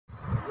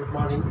Good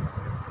morning.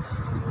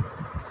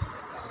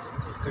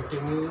 We'll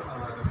continue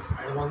our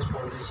advanced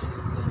foundation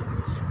in the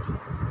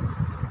electric.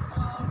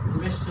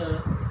 Today's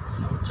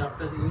our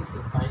chapter is the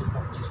pile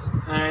foundation,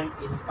 and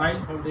in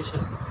pile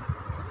foundation,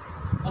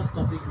 first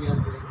topic we are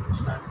going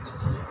to start with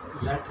the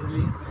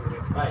laterally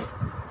loaded pile.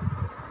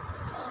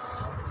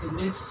 In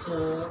this,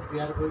 we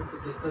are going to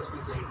discuss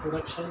with the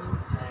introduction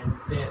and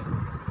then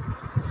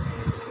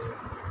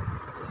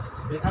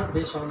the method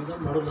based on the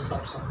modulus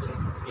of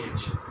subgrade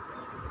creation.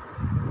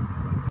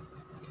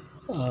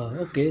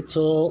 Okay,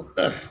 so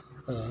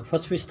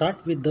first we start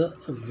with the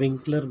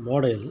Winkler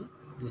model.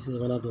 This is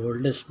one of the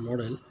oldest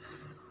model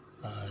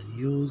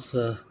used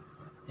in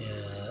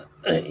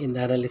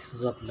the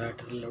analysis of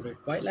lateral loaded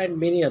pile and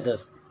many other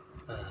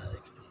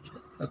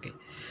extension. Okay,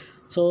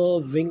 so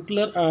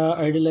Winkler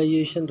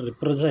idealization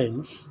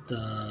represents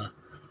the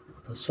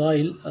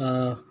soil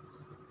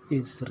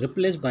is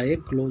replaced by a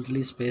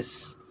closely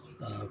spaced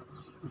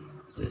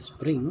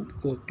spring,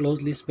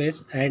 closely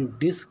spaced and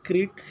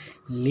discrete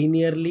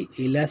linearly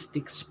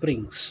elastic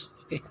springs.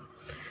 Okay,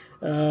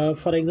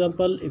 for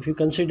example, if you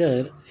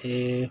consider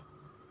a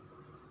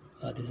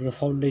this is a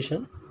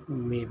foundation,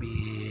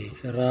 maybe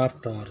a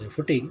raft or a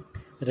footing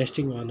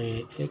resting on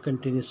a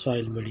continuous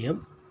soil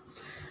medium.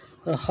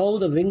 How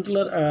the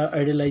Winkler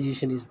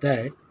idealization is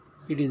that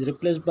it is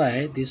replaced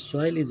by this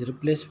soil is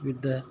replaced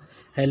with the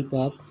help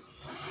of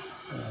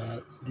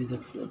these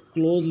are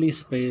closely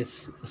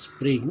spaced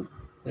spring.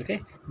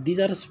 Okay, these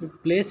are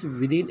placed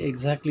within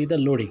exactly the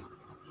loading.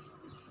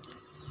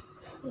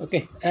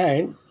 Okay,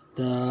 and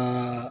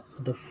the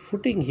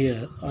footing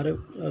here or a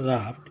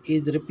raft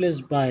is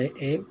replaced by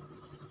a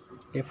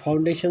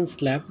foundation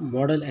slab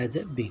model as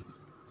a beam.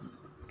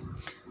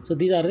 So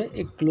these are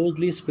a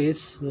closely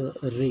spaced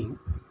ring.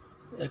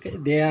 Okay,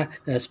 they are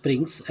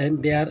springs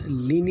and they are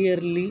linear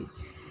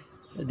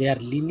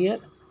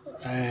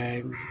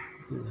and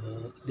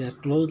they are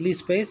closely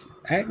spaced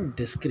and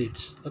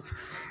discrete. Okay,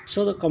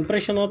 so the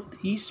compression of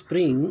each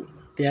spring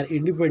they are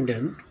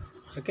independent.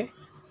 Okay,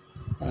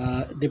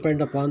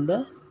 depend upon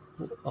the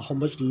how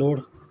much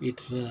load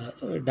it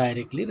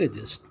directly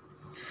resists.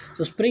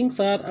 So springs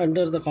are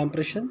under the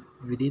compression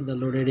within the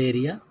loaded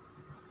area.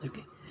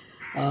 Okay,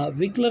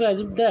 Winkler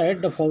assumed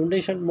that the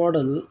foundation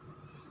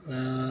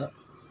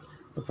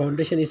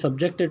is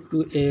subjected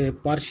to a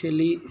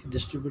partially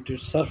distributed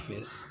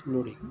surface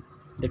loading,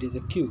 that is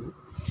a Q.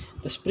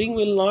 The spring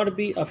will not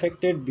be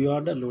affected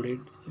beyond a loaded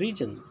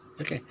region.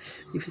 Okay,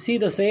 if you see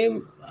the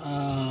same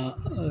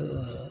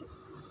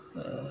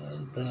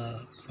the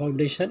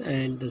foundation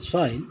and the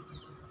soil,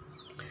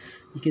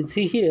 you can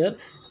see here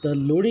the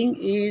loading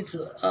is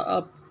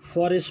up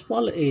for a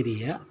small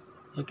area,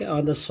 okay,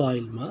 on the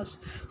soil mass.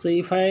 So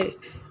if I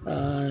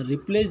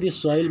replace this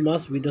soil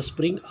mass with the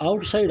spring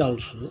outside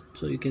also,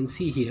 so you can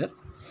see here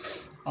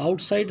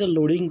outside the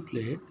loading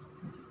plate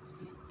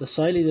the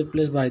soil is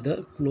replaced by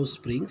the closed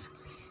springs,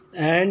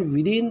 and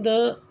within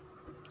the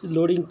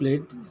loading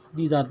plate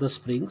these are the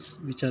springs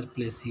which are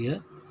placed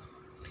here.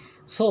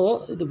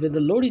 So when the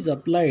load is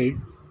applied,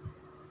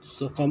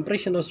 so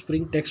compression of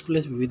spring takes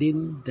place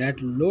within that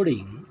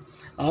loading.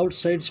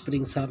 Outside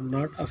springs are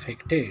not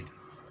affected.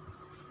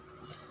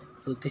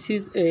 So this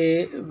is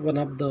a one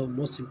of the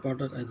most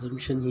important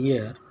assumption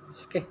here.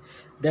 Okay,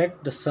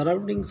 that the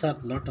surroundings are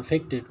not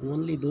affected.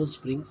 Only those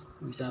springs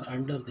which are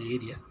under the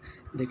area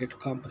they get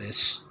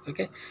compressed.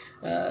 Okay,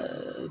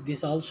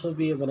 this also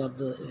be one of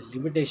the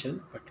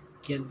limitation, but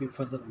can be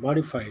further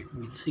modified.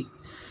 We'll see.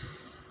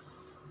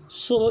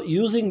 So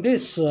using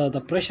this,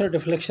 the pressure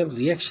deflection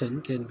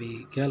reaction can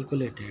be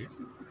calculated.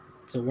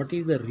 So what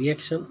is the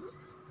reaction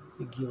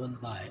given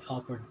by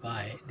offered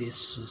by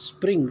this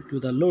spring to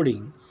the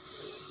loading?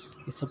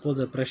 Suppose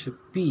a pressure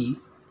P,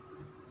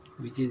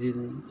 which is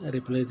in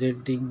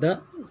representing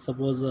the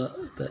suppose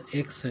the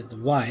X and the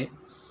Y,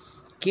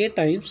 K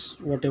times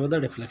whatever the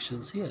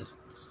deflections here.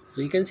 So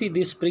you can see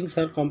these springs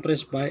are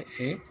compressed by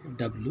a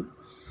W,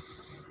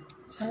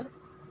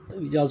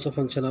 which also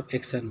function of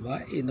X and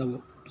Y in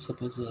the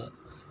suppose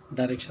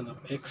direction of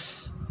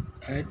X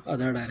and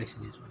other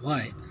direction is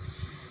Y.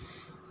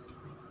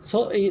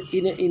 So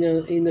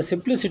in a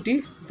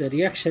simplicity, the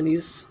reaction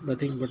is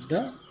nothing but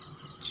the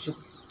so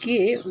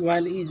K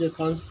value is a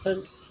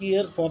constant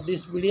here for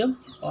this medium,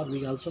 or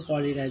we also call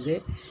it as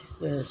a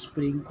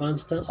spring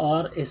constant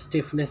or a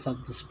stiffness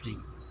of the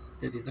spring.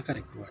 That is the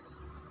correct word.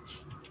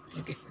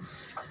 Okay.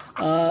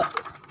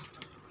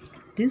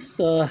 This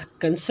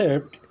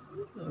concept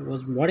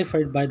was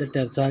modified by the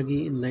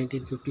Terzaghi in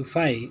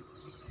 1955.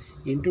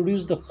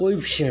 Introduced the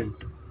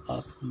coefficient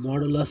of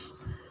modulus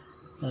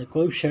of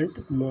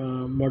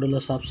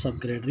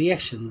subgrade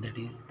reaction, that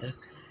is the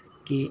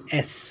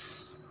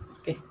Ks.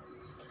 Okay,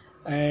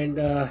 and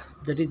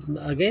that is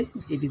again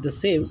it is the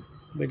same,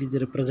 but it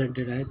is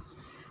represented as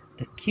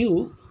the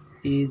Q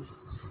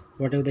is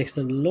whatever the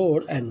external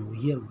load, and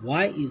here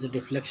Y is the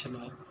deflection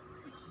of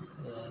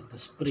the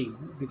spring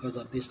because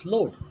of this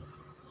load.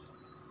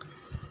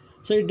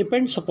 So it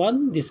depends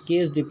upon this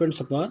case depends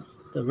upon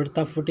the width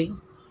of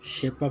footing,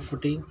 shape of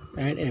footing,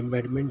 and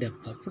embedment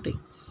depth of footing.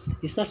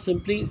 It's not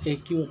simply a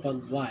q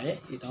upon y,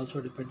 it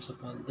also depends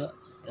upon the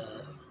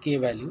k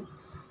value,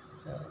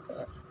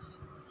 uh,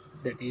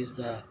 that is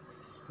the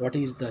what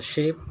is the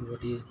shape,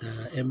 what is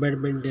the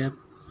embedment depth,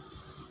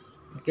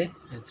 okay,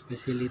 and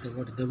especially the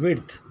what is the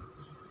width.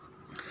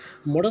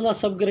 Modular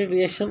subgrade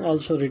reaction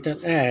also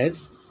written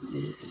as,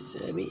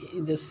 I mean,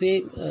 in the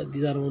same,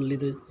 these are only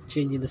the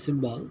change in the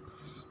symbol,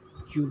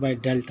 q by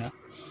delta.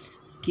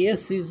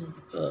 Ks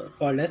is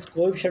called as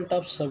coefficient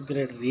of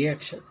subgrade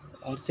reaction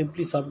or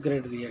simply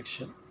subgrade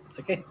reaction.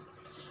 Okay,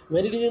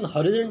 when it is in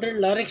horizontal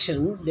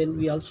direction, then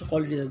we also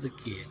call it as a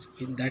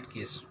Kh in that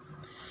case.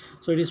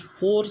 So it is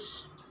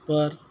force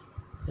per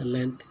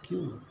length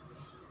q,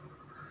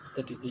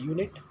 that is the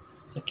unit.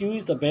 So q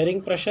is the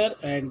bearing pressure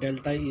and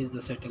delta is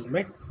the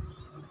settlement.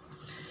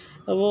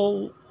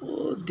 Well,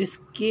 this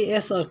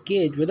Ks or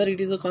kh, whether it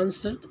is a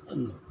constant,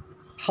 no.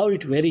 How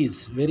it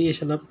varies,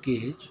 variation of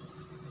kh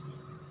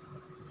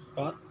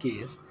or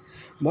Ks.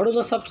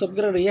 Modulus of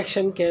subgrade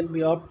reaction can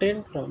be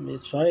obtained from a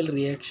soil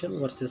reaction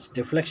versus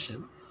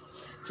deflection.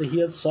 So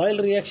here soil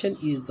reaction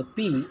is the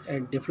P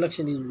and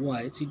deflection is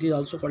Y. So it is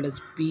also called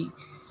as P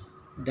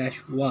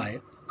dash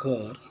Y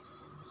curve.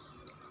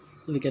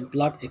 We can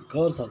plot a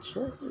curve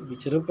also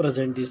which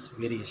represent this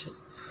variation.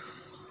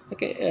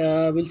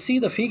 Okay, we'll see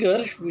the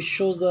figure which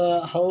shows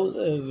the how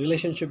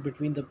relationship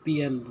between the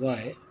P and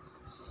Y,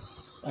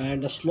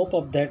 and the slope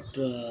of that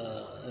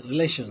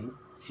relation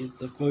is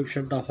the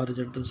coefficient of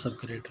horizontal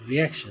subgrade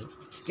reaction.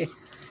 Okay,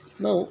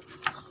 now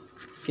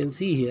you can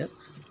see here,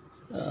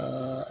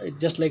 it's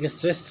just like a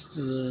stress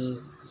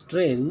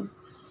strain.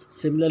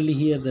 Similarly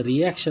here the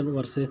reaction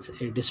versus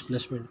a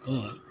displacement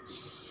curve,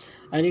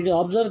 and you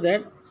observe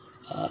that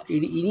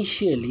it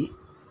initially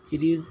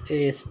it is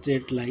a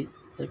straight line,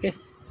 okay,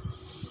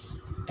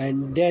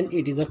 and then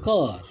it is a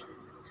curve.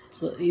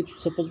 So if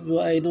suppose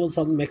I know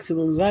some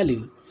maximum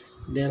value,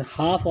 then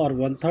half or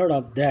one third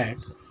of that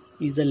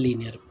is a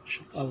linear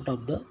portion out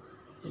of the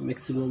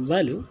maximum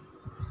value.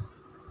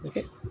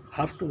 Okay,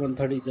 half to one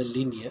third is a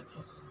linear.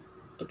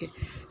 Okay,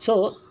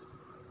 so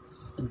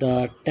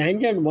the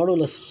tangent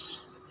modulus,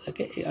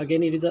 okay,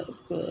 again it is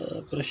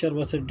a pressure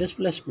versus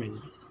displacement,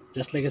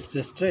 just like a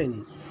stress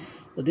strain.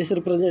 So this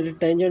represented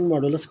tangent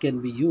modulus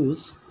can be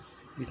used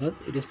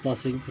because it is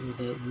passing through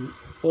the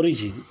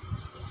origin.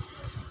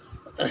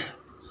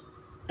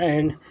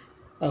 And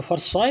for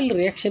soil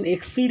reaction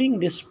exceeding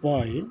this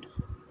point,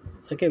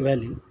 okay,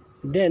 value,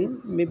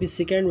 then maybe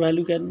second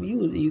value can be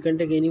used. You can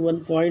take any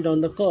one point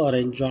on the core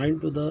and join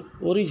to the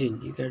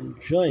origin, you can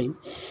join,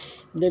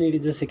 then it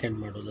is the second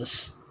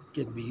modulus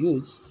can be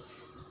used.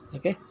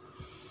 Okay,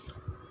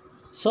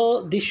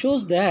 so this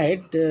shows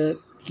that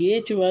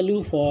kh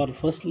value for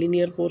first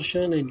linear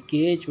portion and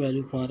kh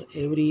value for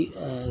every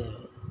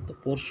the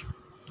portion,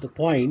 the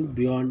point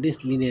beyond this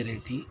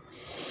linearity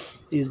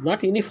is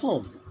not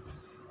uniform.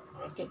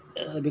 Okay,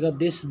 because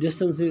this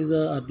distance is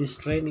this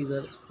train is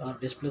or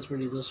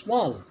displacement is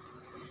small,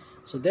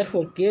 so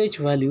therefore kh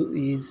value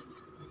is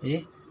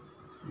a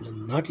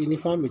not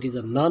uniform, it is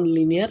a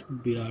non-linear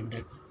beyond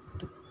that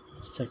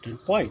certain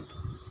point.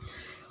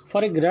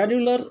 For a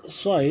granular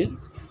soil,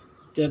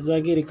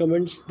 Terzaghi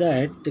recommends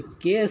that the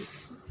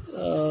case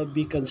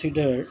be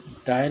considered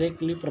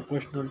directly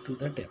proportional to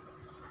the depth.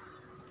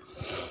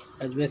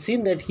 As we have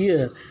seen that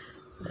here,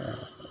 uh,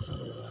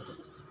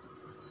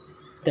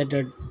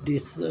 that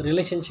this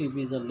relationship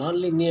is a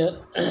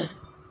non-linear.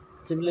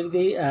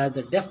 Similarly, as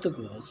the depth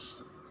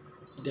goes,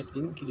 depth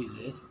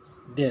increases,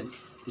 then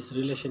this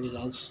relation is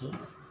also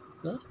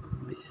uh,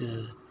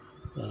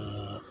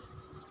 uh,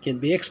 can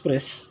be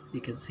expressed.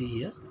 You can see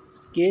here,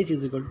 kh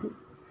is equal to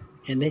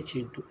nh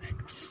into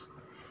x.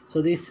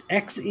 So this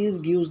x is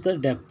gives the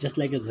depth, just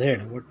like a z,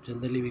 what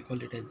generally we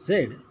call it as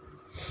z.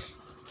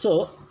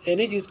 So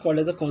nh is called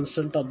as the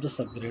constant of the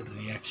subgrade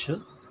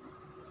reaction,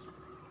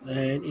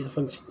 and it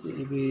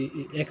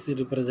function x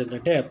represent the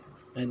depth,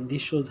 and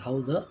this shows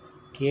how the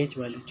kh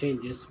value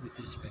changes with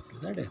respect to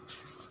the depth.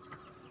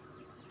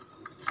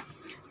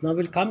 Now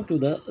we'll come to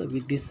the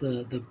with this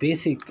the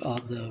basic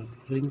of the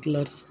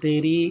Winkler's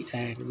theory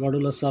and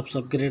modulus of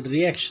subgrade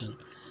reaction.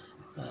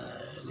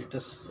 Let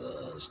us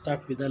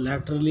start with the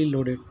laterally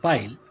loaded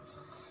pile.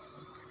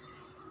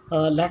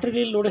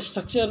 Laterally loaded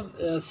structure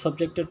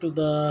subjected to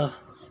the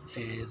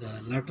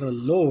lateral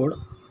load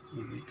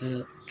with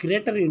a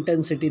greater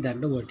intensity than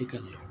the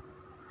vertical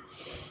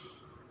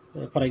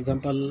load. For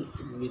example,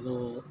 we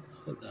know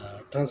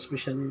the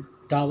transmission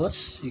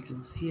towers, you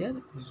can see here,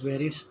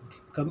 where it's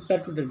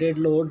compared to the dead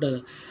load,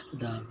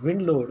 the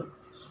wind load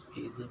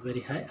is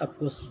very high, of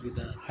course with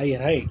the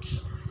higher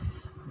heights.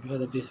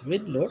 Because of this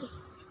wind load,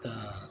 the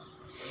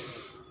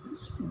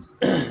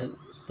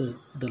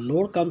the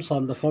load comes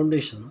on the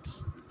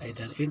foundations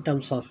either in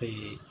terms of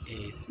a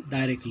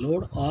direct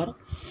load or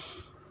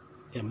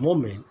a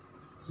moment,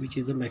 which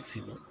is a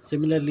maximum.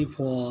 Similarly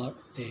for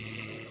a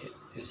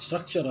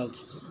structure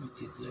also,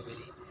 which is a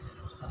very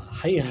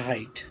high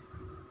height,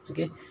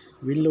 okay,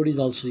 wind load is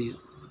also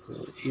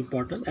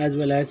important as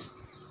well as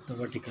the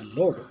vertical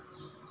load.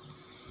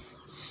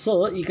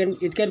 So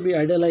it can be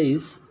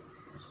idealized.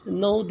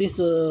 Now this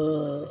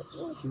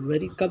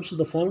when it comes to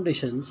the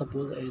foundation,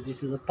 suppose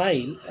this is a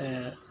pile,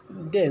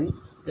 then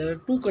there are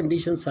two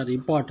conditions are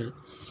important,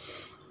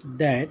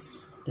 that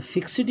the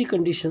fixity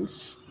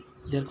conditions,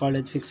 they are called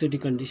as fixity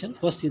condition.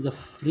 First is the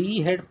free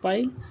head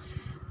pile.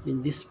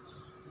 In this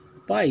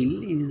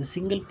pile, it is a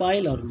single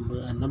pile or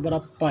a number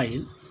of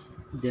pile.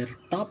 Their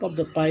top of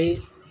the pile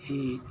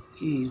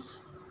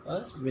is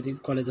what is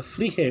called as a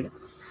free head.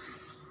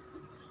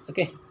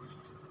 Okay,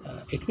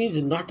 it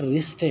means not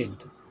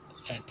restrained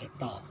at the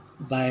top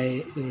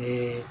by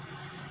a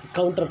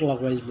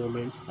counterclockwise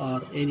movement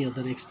or any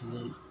other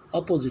external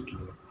opposite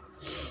load.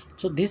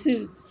 So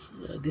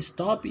this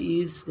top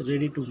is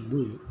ready to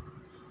move.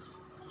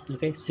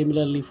 Okay,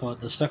 similarly for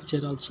the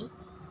structure also,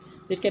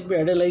 it can be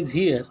analyzed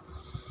here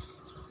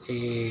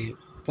a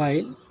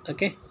pile.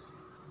 Okay,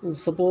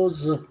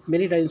 suppose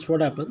many times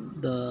what happen,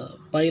 the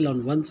pile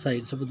on one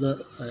side, suppose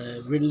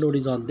the wind load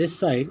is on this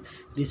side,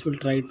 this will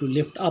try to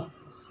lift up.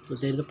 So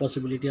there is a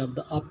possibility of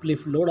the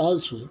uplift load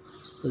also.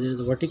 So there is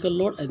a vertical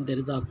load and there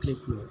is the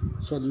uplift load.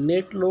 So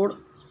net load,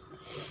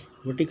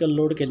 vertical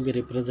load can be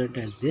represented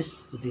as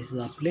this. So this is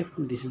uplift,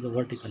 this is the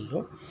vertical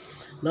load.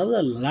 Now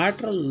the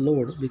lateral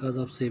load, because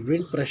of say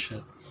wind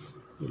pressure,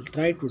 will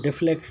try to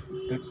deflect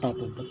the top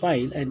of the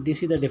pile, and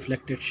this is the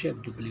deflected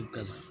shape, the blue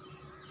color.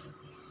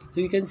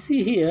 So you can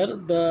see here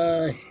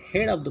the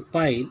head of the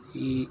pile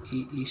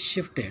is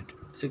shifted,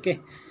 okay,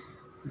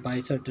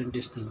 by certain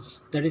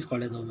distance. That is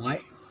called as a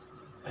Y,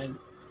 and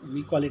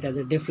we call it as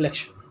a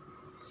deflection.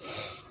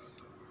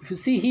 If you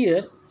see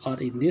here, or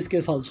in this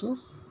case also,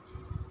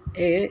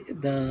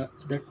 the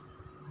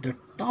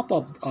top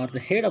of or the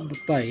head of the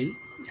pile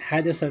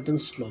has a certain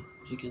slope.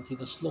 You can see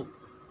the slope.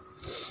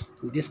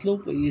 This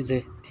slope is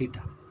a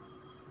theta.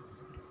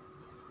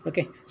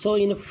 Okay, so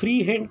in a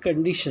free hand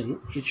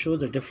condition, it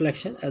shows a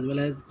deflection as well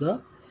as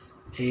the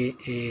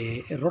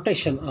a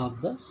rotation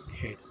of the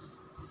head.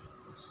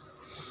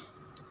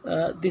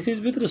 This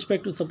is with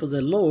respect to suppose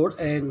a load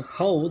and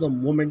how the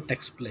moment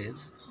takes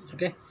place.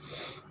 Okay,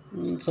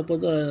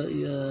 suppose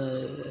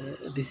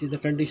this is the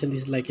condition.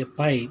 This is like a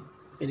pipe.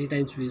 Many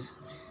times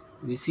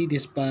we see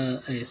this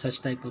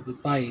such type of a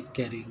pipe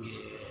carrying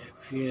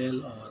a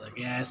fuel or a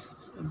gas.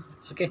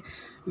 Okay,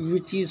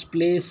 which is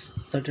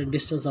placed certain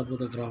distance above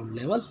the ground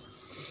level,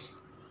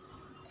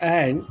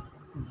 and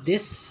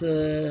this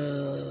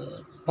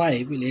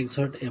pipe will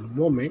exert a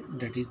moment,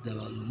 that is the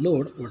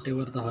load,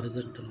 whatever the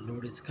horizontal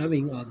load is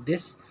coming on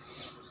this,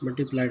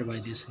 multiplied by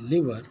this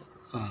lever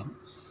arm.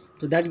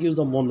 So that gives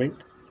the moment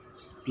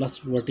plus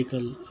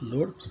vertical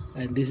load,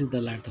 and this is the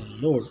lateral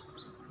load.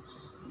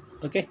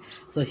 Okay,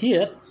 so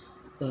here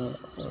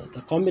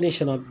the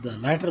combination of the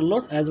lateral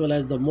load as well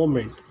as the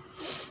moment,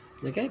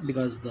 okay,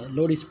 because the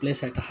load is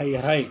placed at a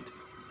higher height.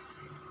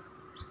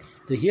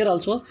 So here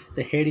also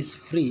the head is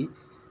free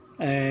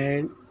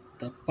and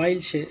the pile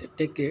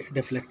take a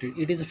deflected.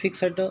 It is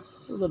fixed at the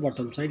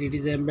bottom side. It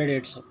is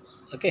embedded. So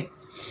okay,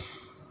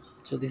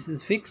 so this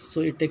is fixed,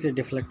 so it takes a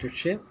deflected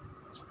shape,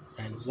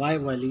 and Y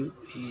value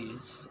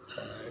is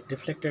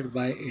deflected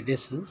by a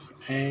distance,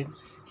 and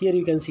here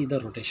you can see the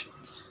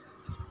rotations.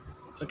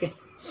 Okay,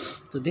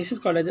 so this is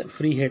called as a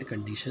free head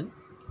condition.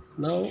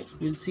 Now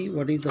we'll see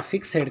what is the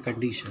fixed head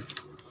condition.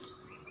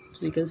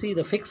 So you can see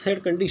the fixed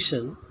head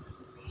condition.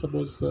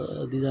 Suppose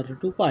these are the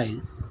two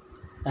piles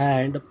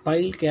and a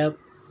pile cap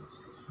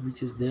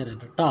which is there at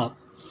the top,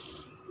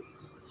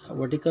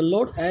 vertical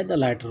load and the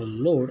lateral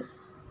load.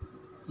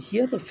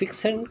 Here the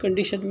fixed head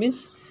condition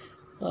means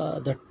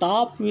the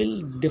top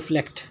will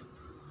deflect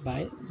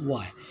by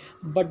Y,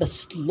 but the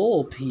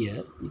slope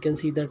here you can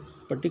see that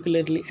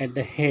particularly at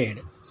the head,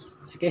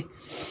 okay,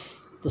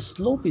 the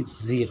slope is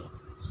 0.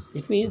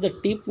 It means the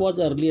tip was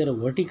earlier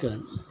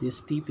vertical,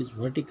 this tip is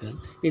vertical,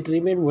 it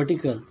remained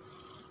vertical,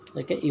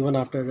 okay, even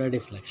after the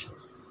deflection.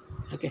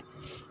 Okay,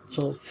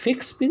 so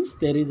fixed means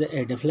there is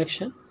a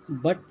deflection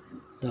but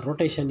the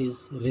rotation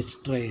is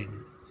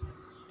restrained.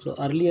 So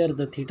earlier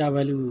the theta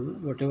value,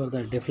 whatever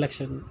the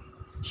deflection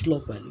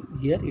slope value,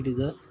 here it is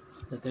a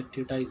that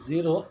theta is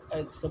 0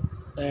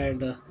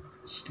 and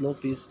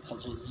slope is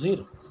also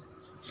 0.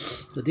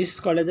 So this is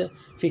called as a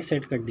fixed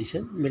head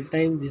condition. Many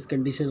times this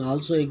condition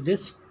also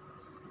exists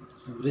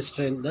to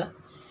restrain the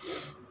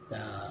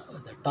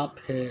top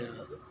head,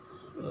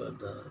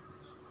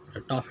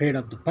 the top head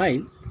of the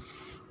pile,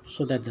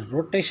 so that the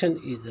rotation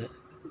is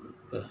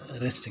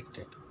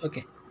restricted.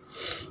 Okay,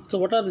 so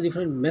what are the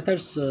different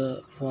methods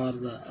for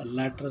the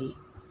lateral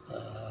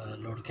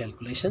load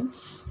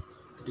calculations,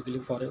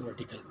 particularly for a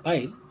vertical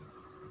pile?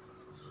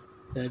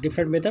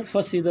 Different method.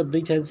 First is the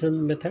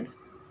Bridge-Hansen method.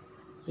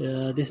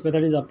 This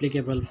method is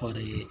applicable for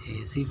a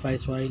C5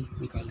 soil.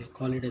 We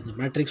call it as a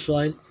matrix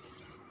soil.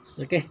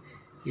 Okay,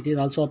 it is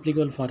also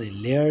applicable for a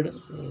layered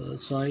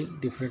soil.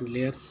 Different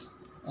layers,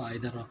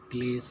 either of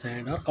clay,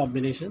 sand, or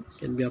combination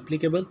can be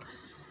applicable.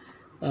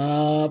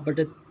 But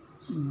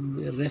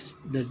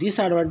the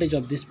disadvantage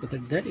of this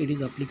method that it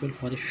is applicable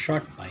for a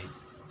short pile.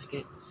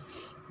 Okay,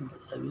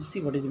 I will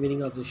see what is the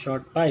meaning of the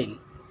short pile.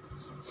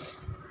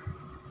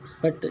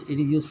 but it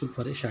is useful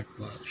for a short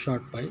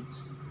pile.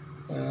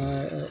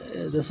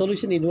 The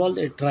solution involved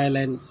a trial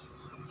and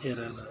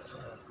error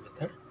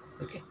method.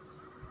 Okay.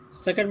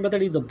 Second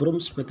method is the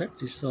brooms method.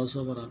 This is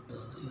also one of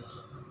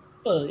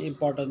the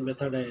important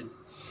method and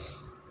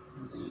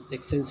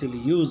extensively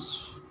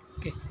used.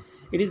 Okay.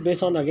 It is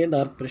based on again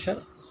the earth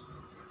pressure.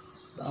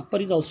 The upper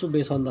is also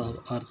based on the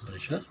earth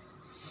pressure.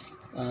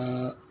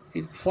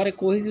 For a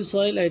cohesive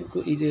soil and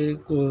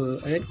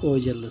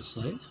cohesionless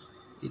soil,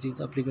 it is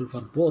applicable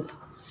for both,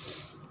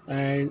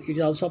 and it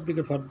is also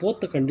applicable for both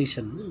the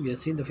condition. We have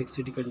seen the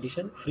fixity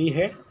condition, free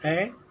head,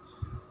 and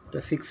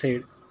the fixed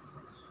head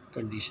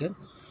condition.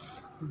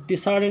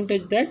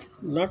 Disadvantage that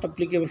not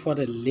applicable for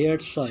a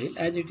layered soil,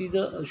 as it is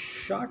a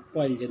short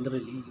pile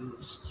generally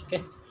used.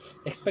 Okay,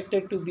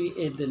 expected to be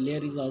the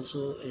layer is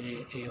also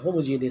a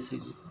homogeneous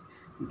in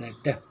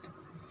that depth.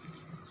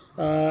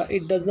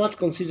 It does not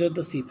consider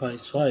the C5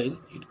 soil.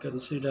 It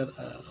consider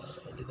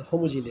the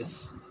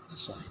homogeneous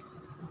soil.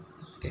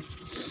 Okay.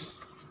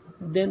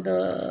 Then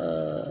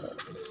the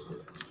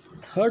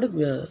third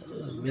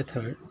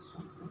method.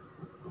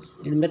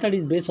 The method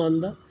is based on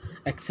the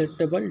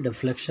acceptable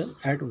deflection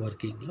at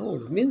working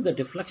load. Means the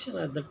deflection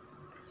at the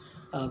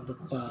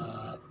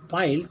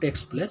pile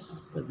takes place,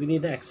 but we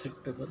need the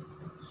acceptable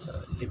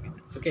limit.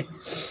 Okay,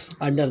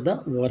 under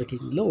the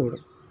working load.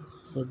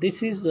 So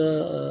this is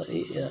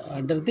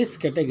under this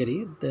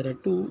category there are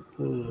two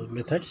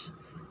methods.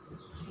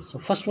 So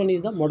first one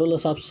is the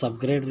modulus of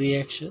subgrade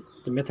reaction.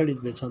 The method is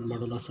based on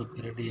modulus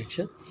subgrade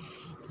reaction.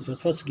 It was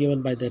first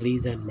given by the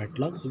Rees and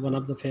Matlock, one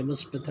of the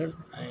famous method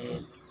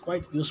and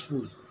quite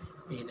useful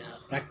in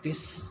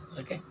practice.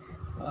 Okay,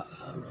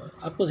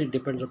 of course it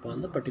depends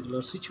upon the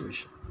particular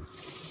situation.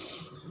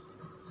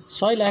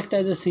 Soil act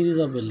as a series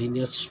of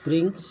linear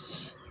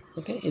springs.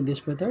 Okay, in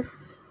this method,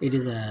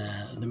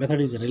 the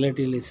method is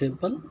relatively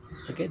simple.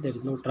 Okay, there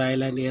is no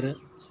trial and error.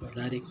 So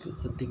direct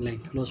something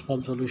like closed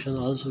form solution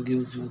also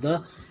gives you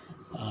the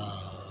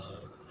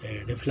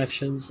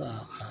deflections.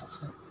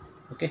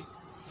 Okay.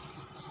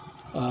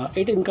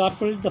 It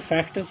incorporates the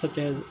factors such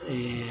as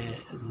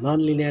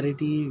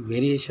non-linearity,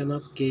 variation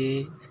of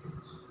K,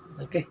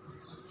 okay,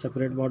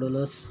 separate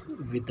modulus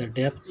with the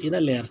depth in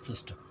a layer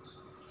system.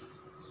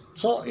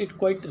 So it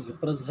quite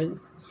represents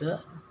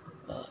the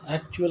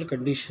actual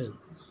condition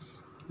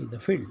in the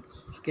field.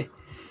 Okay.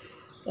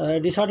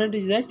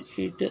 Disadvantage is that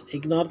it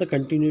ignores the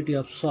continuity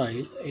of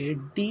soil. A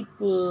deep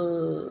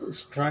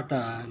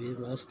strata is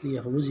mostly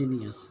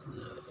homogeneous.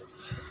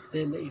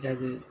 Then it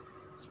has a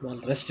small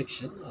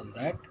restriction on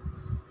that.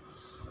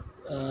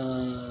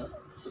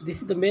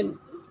 This is the main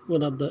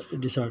one of the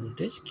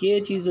disadvantage.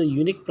 KH is a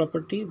unique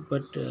property,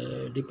 but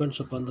depends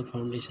upon the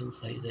foundation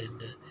size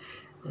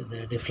and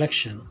the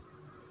deflection.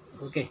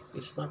 Okay,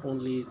 it's not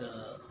only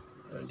the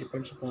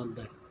depends upon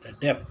the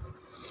depth.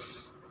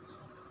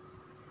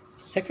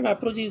 Second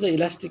approach is the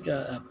elastic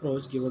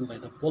approach given by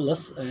the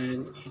Paulus,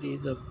 and it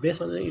is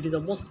based on it is the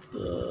most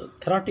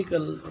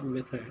theoretical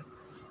method,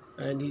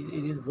 and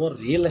it is more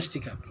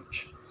realistic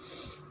approach.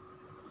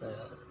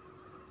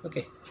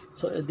 Okay,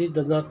 so this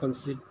does not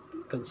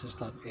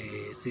consist of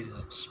a series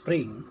of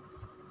spring,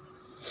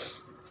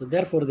 so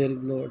therefore there is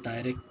no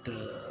direct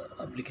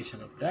application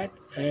of that,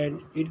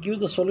 and it gives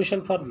the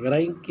solution for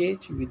varying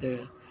cage with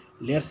a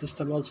layer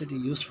system. Also it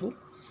is useful.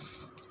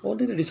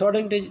 Only the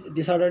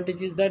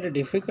disadvantage is that it's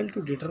difficult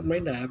to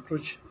determine the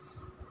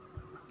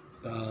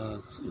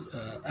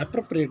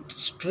appropriate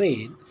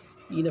strain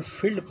in a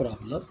field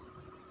problem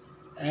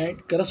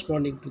and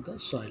corresponding to the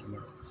soil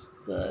models.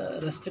 The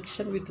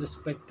restriction with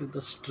respect to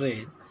the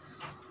strain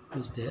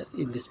is there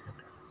in this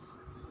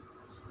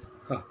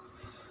method.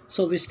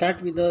 So we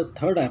start with the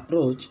third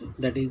approach,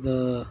 that is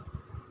the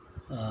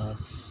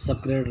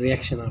subgrade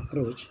reaction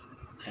approach,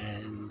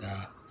 and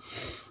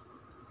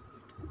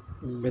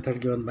method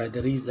given by the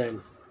Rees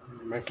and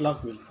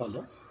Matlock will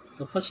follow.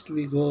 So first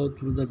we go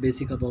through the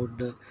basic about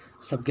the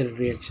subgrade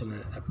reaction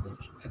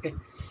approach. Okay,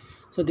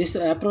 so this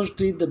approach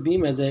treats the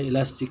beam as an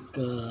elastic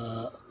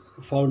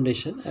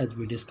foundation, as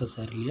we discussed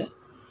earlier,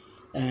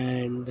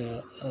 and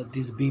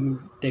this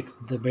beam takes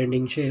the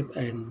bending shape,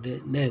 and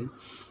then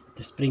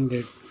the spring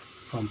get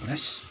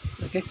compressed.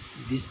 Okay,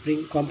 the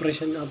spring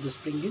compression of the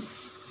spring is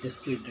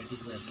discrete, that is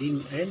the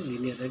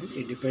linear, that is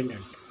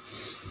independent.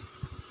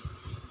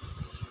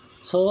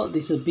 So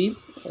this is a beam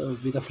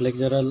with a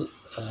flexural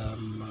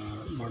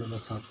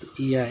modulus of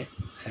the EI,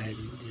 and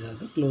these are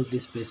the closely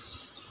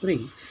spaced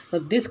spring. Now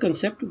this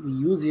concept we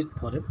use it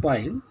for a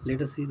pile.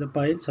 Let us see the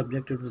pile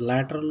subjected to the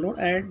lateral load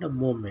and the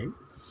moment.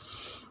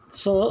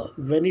 So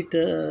when it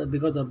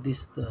because of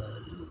this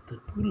the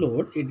two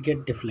load, it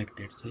get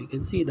deflected. So you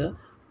can see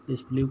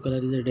this blue color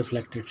is a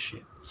deflected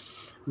shape.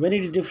 When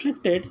it is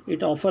deflected,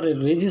 it offer a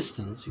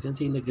resistance. You can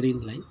see in the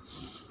green line.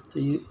 So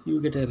you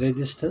get a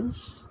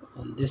resistance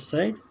on this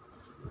side,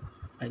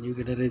 and you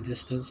get a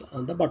resistance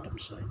on the bottom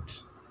side.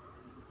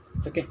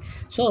 Okay,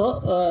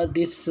 so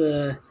this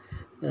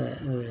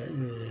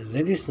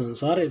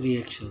resistance or a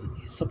reaction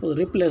is supposed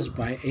replaced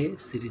by a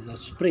series of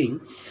spring.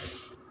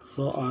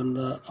 So on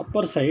the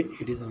upper side,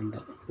 it is on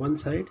the one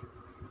side,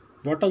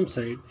 bottom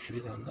side, it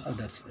is on the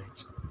other side.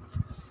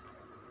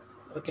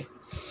 Okay,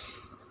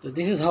 so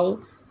this is how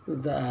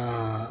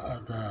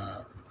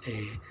the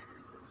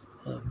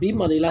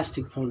beam on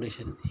elastic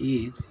foundation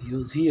is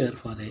used here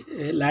for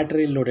a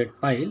laterally loaded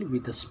pile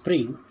with a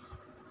spring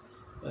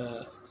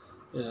uh,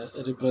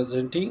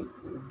 representing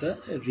the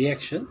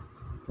reaction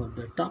from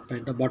the top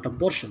and the bottom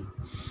portion.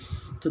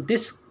 So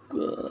this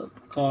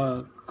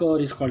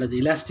core is called as the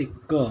elastic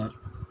core,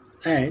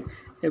 and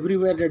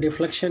everywhere the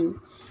deflection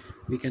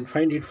we can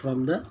find it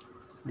from the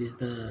this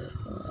the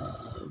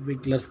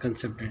Winkler's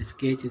concept, that is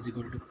kh is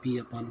equal to p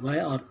upon y,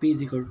 or p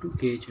is equal to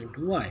kh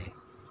into y.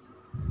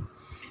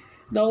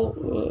 Now,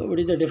 what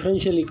is the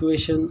differential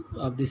equation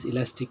of this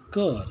elastic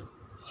core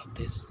of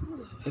this?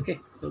 Okay,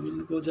 so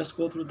we'll just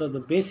go through the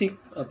basic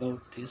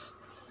about this,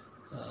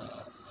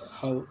 uh,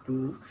 how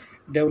to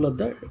develop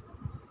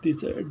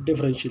this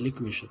differential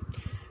equation.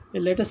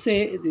 And let us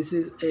say this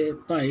is a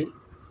pile.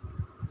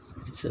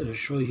 It's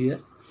show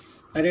here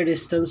at a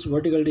distance,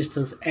 vertical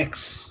distance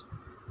x,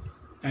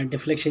 and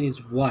deflection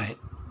is y.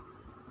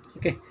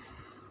 Okay,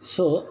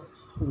 so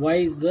y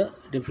is the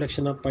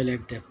deflection of pile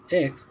at depth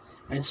x,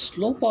 and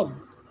slope of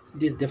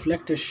this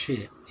deflected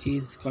shape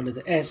is called as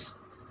the s,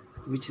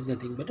 which is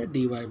nothing but a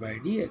dy by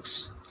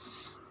dx.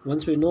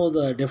 Once we know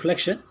the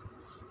deflection,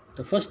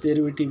 the first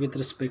derivative with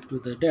respect to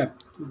the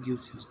depth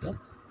gives you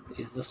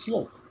the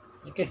slope.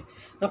 Okay,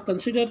 now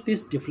consider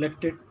this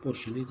deflected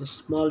portion is a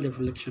small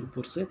deflection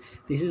portion.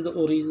 This is the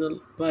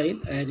original pile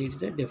and it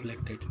is a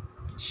deflected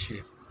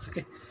shape.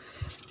 Okay,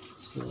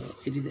 so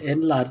it is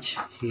enlarged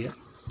here.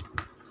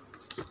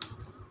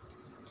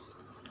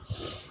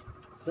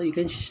 So you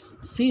can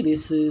see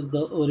this is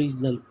the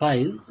original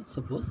pile.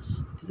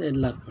 Suppose the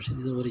enlarged portion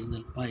is the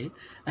original pile,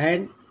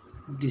 and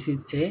this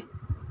is a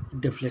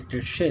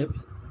deflected shape.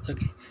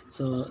 Okay,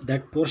 so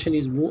that portion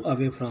is moved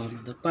away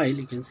from the pile.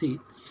 You can see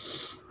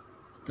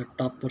the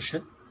top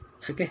portion.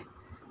 Okay,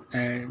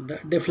 and the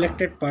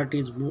deflected part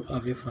is moved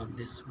away from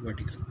this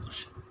vertical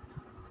portion.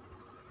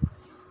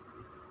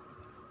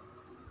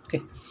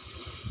 Okay,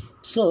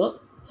 so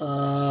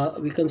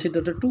we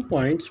consider the 2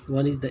 points.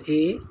 One is the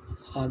A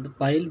on the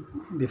pile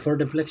before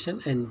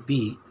deflection, and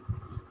B,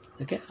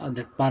 okay, on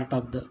that part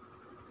of the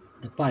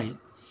pile.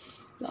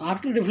 So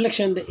after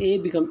deflection, the A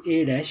become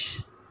A dash,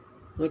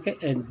 okay,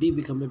 and B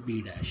become a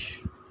B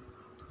dash.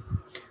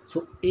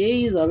 So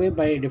A is away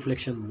by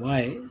deflection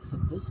y,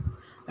 suppose,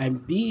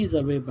 and B is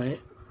away by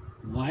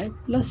y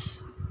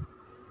plus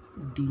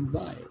dy.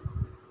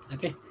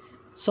 Okay,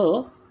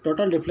 so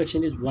total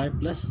deflection is y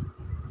plus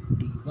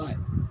dy.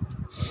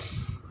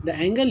 The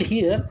angle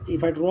here,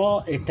 if I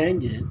draw a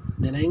tangent,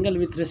 then angle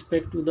with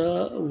respect to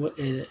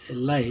the a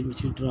line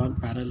which is drawn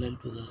parallel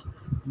to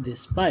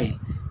this pile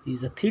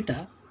is a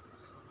theta.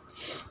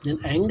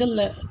 Then angle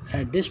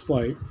at this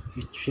point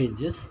it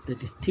changes,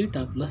 that is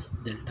theta plus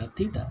delta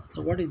theta.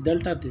 So what is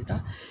delta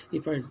theta?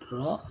 If I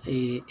draw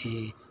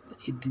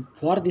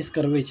for this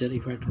curvature,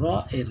 if I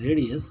draw a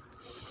radius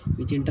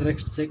which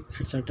intersects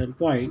at certain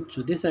point,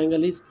 so this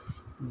angle is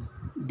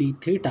d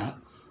theta,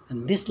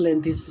 and this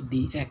length is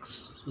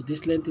dx. So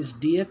this length is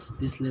dx,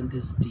 this length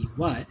is dy.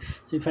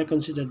 So if I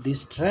consider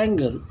this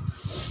triangle,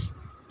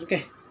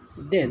 okay,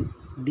 then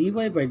dy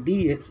by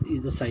dx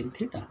is the sine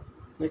theta.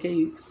 Okay,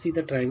 you see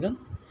the triangle,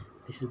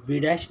 this is b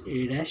dash,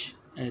 a dash,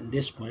 and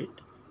this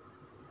point.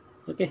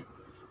 Okay,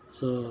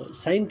 so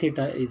sine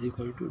theta is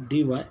equal to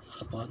dy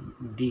upon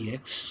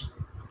dx.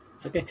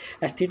 Okay,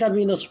 as theta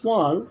being a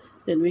small,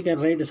 then we can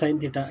write the sine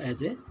theta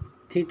as a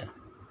theta.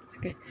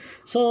 Okay,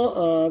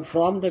 so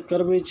from the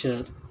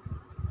curvature,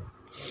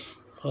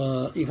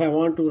 if I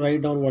want to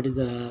write down what is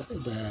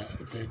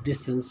the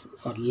distance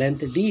or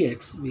length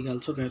dx, we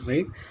also can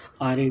write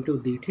r into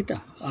d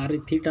theta. R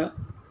is theta,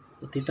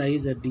 so theta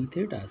is a d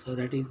theta, so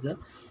that is the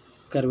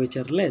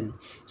curvature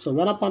length. So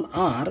 1 upon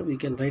r we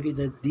can write it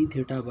as d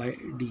theta by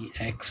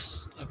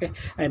dx. Okay,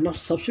 and now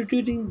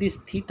substituting this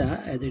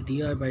theta as a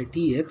dy by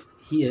dx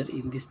here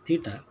in this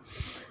theta,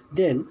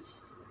 then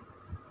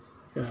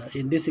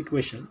in this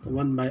equation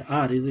 1 by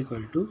r is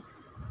equal to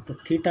the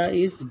theta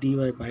is dy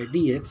by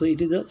dx, so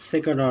it is a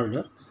second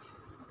order,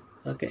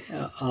 okay,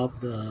 of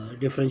the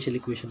differential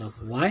equation of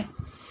y,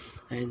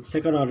 and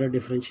second order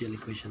differential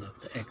equation of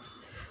the x.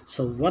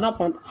 So 1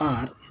 upon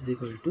r is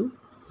equal to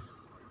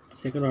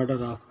second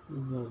order of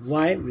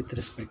y with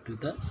respect to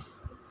the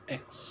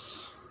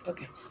x.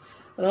 Okay,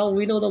 now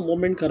we know the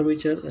moment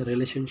curvature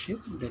relationship,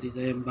 that is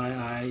m by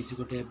I is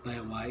equal to f by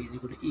y is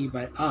equal to e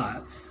by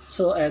r.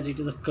 So as it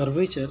is a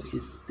curvature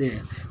is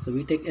there, so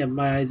we take m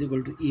by I is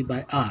equal to e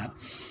by r.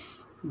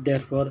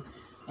 Therefore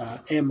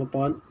m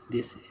upon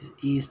this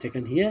e is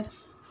taken here,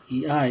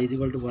 ei is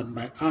equal to 1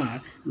 by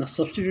r. Now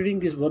substituting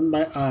this 1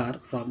 by r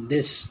from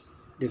this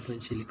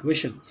differential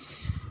equation,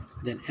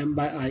 then m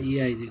by I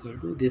ei is equal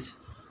to this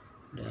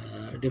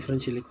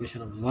differential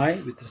equation of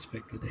y with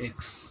respect to the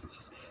x.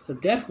 So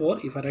therefore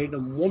if I write a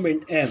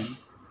moment m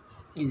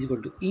is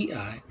equal to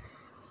ei,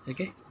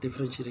 okay,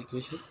 differential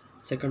equation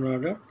second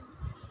order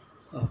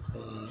of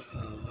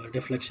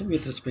deflection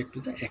with respect to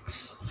the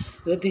x.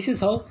 So this is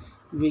how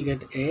we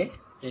get a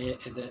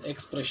the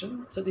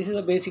expression. So this is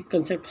a basic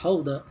concept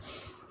how the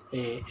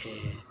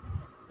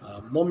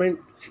moment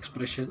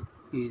expression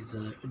is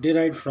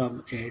derived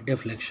from a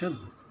deflection,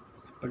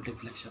 simple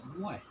deflection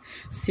y.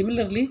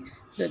 Similarly,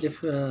 that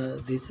if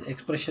this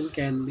expression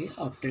can be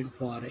obtained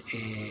for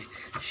a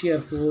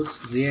shear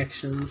force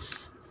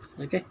reactions,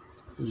 okay,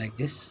 like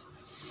this.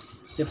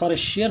 So for a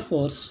shear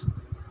force,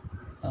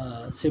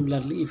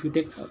 similarly, if you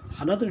take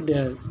another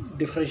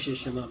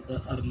differentiation of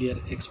the earlier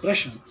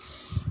expression,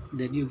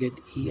 then you get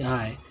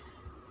EI,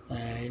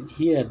 and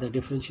here the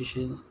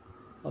differentiation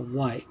of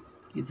y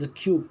is a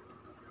cube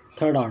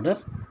third order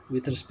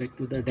with respect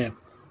to the depth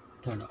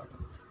third order.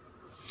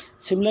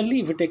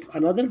 Similarly, if we take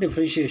another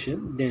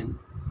differentiation, then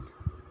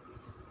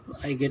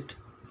I get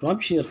from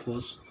shear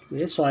force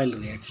to a soil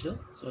reaction.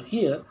 So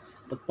here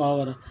the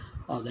power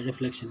of the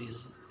deflection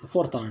is the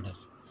fourth order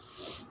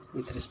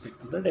with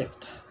respect to the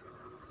depth.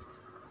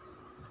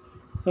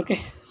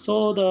 Okay,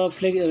 so the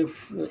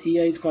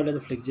EI is called as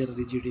the flexure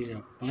rigidity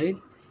of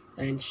pile,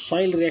 and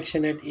soil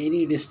reaction at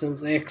any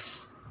distance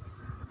x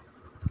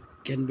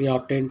can be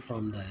obtained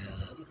from the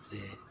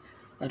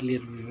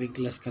earlier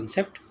Winkler's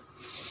concept,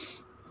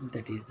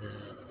 that is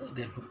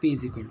therefore P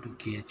is equal to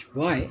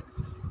KHY,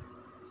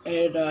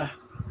 and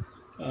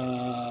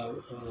uh,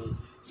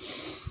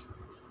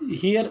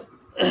 here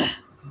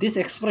these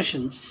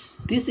expressions,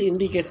 this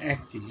indicate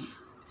actually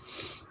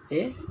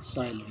a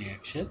soil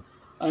reaction.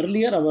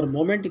 Earlier our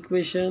moment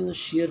equation,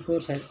 shear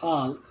force and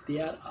all, they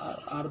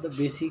are the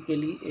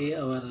basically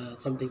our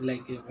something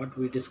like what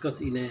we discuss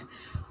in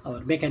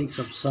our mechanics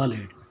of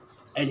solid,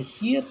 and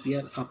here we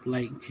are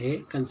applying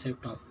a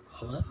concept of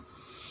our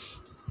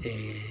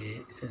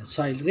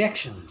soil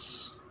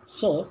reactions.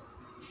 So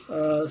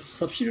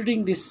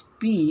substituting this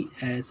P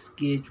as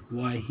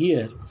KHY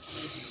here,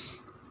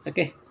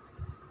 okay,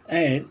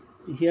 and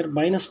here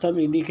minus term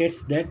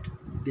indicates that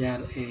they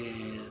are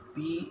a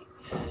P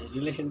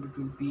relation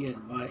between P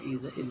and Y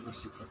is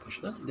inversely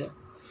proportional there,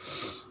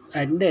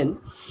 and then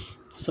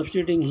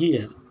substituting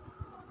here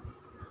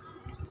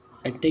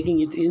and taking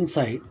it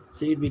inside,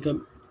 so it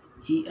become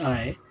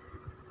EI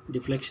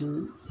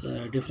deflection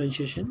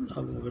differentiation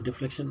of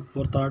deflection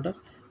fourth order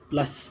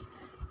plus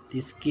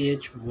this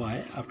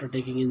KHY after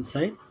taking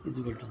inside is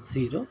equal to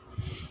 0,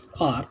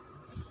 or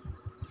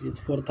this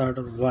fourth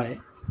order Y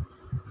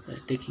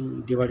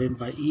taking divided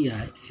by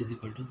EI is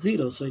equal to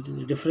 0. So it is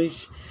a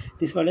this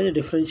is called as a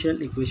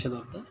differential equation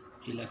of the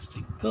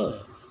elastic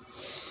curve.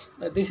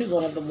 This is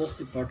one of the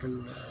most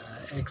important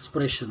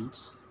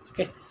expressions,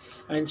 okay,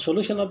 and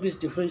solution of this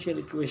differential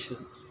equation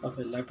of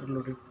a lateral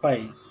loaded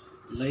pile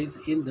lies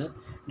in the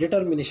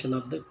determination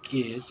of the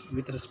KH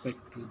with respect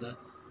to the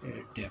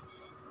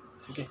depth.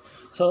 Okay,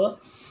 so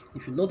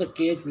if you know the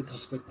KH with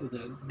respect to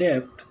the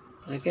depth,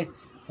 okay,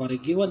 for a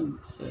given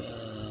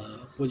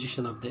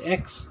position of the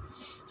x,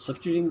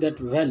 substituting that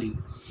value,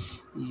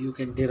 you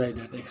can derive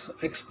that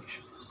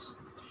expression.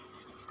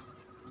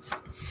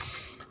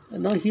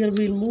 And now here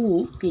we'll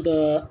move to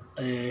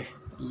the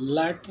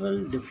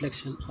lateral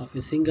deflection of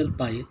a single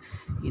pile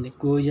in a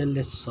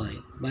cohesionless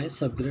soil by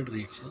subgrade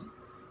reaction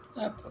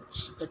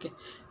approach. Okay,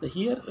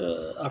 here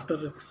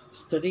after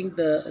studying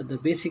the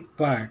basic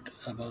part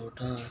about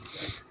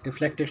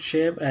deflected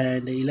shape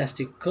and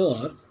elastic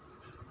curve,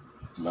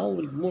 now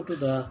we'll move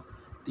to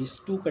these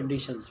two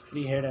conditions,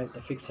 free head and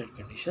the fixed head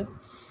condition.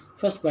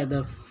 First by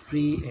the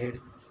free head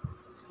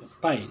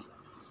pile,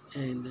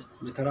 and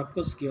method of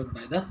course given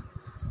by the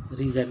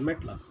Rees and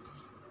MATLAB.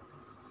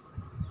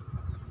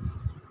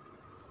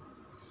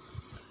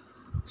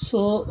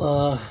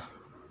 So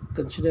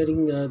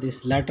considering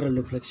this lateral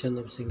deflection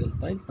of single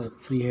pile,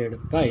 free head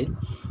pile,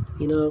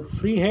 in a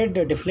free head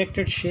the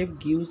deflected shape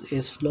gives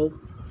a slope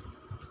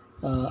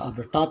of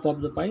the top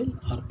of the pile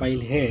or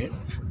pile head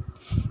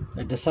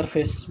at the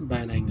surface by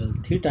an angle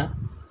theta.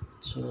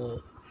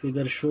 So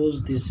figure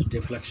shows this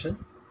deflection.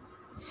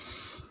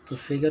 The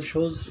figure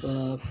shows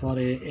for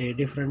a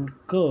different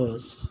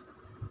curves,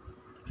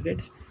 okay,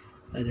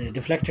 the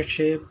deflected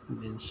shape,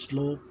 then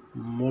slope,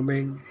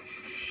 moment,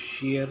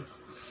 shear,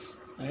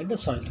 and the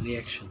soil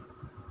reaction.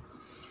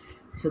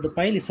 So the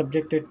pile is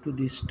subjected to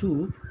these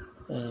two,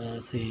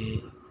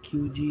 say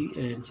QG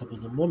and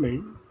suppose the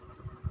moment.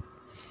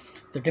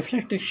 The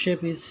deflected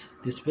shape is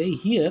this way.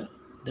 Here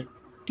the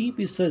tip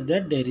is such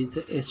that there is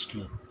a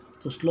slope.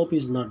 So slope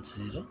is not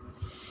 0.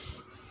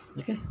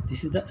 Okay,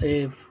 this is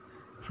the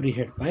free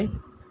head pile,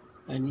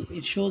 and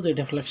it shows a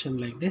deflection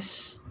like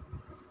this,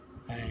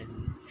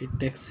 and it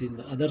takes in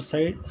the other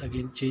side,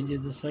 again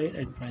changes the side,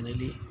 and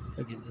finally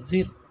again the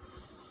 0.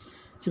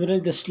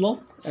 Similarly, the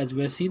slope, as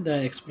we have seen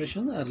the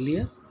expression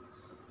earlier,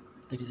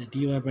 that is a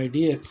dy by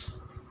dx,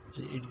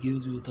 it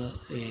gives you the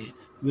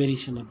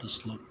variation of the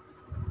slope.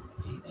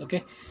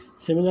 Okay,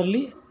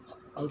 similarly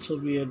also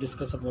we have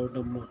discussed about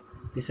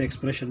this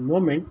expression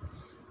moment.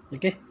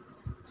 Okay,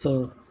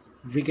 so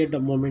we get the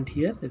moment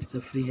here, that is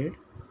a free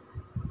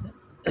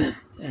head,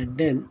 and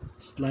then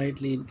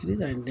slightly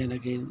increase and then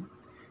again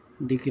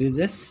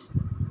decreases,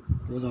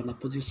 goes on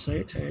opposite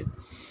side, and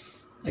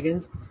again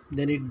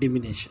then it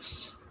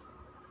diminishes.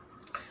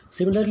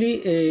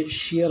 Similarly,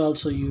 shear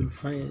also you will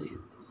find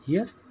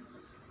here,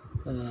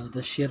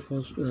 the shear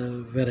force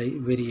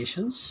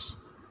variations,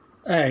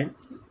 and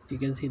you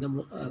can see the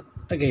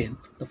again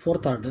the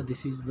fourth order.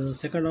 This is the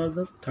second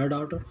order, third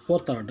order,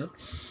 fourth order.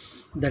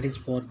 That is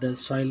for the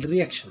soil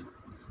reaction.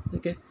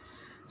 Okay,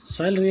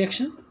 soil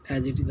reaction,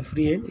 as it is a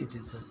free end, it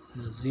is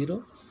a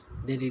 0,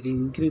 then it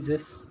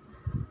increases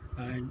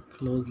and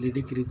closely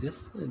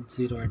decreases and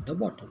 0 at the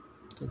bottom.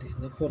 So this is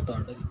the fourth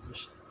order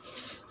equation.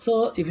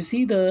 So if you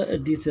see the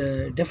this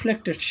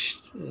deflected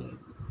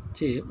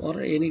shape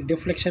or any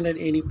deflection at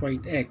any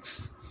point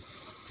x,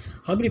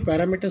 how many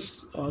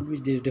parameters on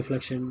which the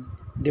deflection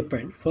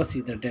depend? First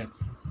is the depth,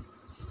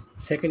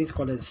 second is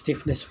called as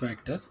stiffness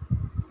factor,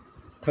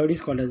 third is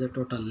called as the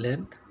total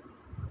length,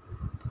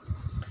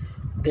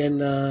 then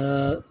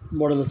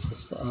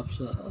modulus of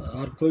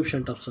or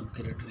coefficient of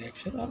subgrade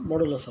reaction or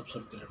modulus of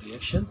subgrade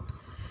reaction,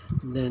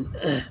 then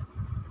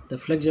the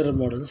flexural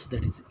modulus,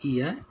 that is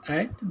EI,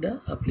 and the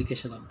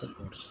application of the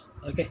loads.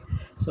 Okay,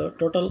 so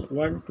total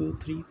 1 2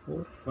 3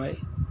 4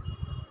 5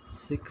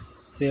 6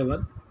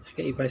 7.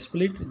 Okay, if I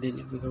split then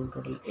it becomes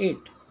total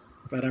 8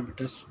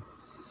 parameters.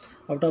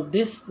 Out of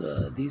this,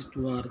 these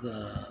two are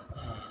the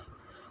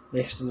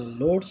external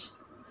loads,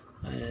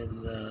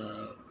 and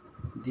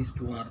these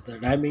two are the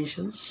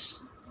dimensions,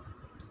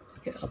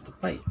 okay, of the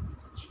pipe.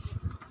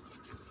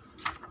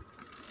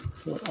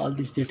 So all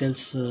these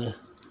details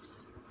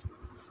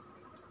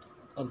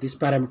of these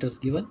parameters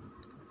given.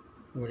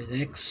 What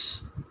is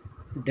x?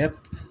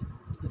 Depth,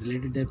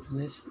 related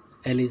depthness.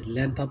 L is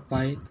length of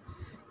pipe.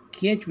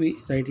 Kh we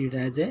write it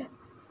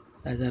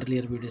as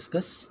earlier we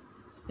discussed,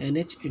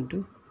 nh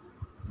into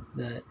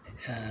the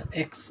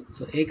x.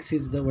 So x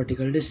is the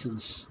vertical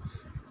distance.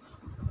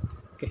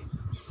 Okay,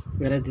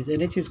 whereas this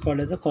nh is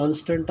called as the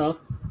constant of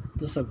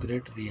the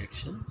subgrade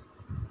reaction,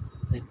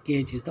 and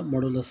kh is the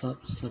modulus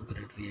of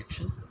subgrade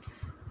reaction,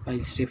 pile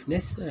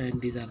stiffness,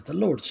 and these are the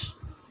loads.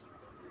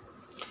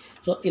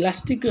 So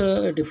elastic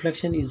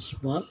deflection is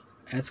small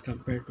as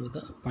compared to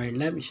the pile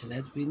dimension.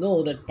 As we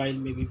know that pile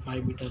may be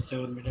 5 meter,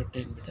 7 meter,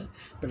 10 meter,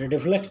 but a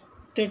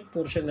deflected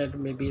portion at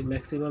maybe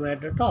maximum at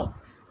the top.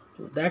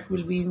 So that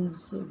will be in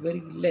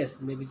very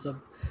less, maybe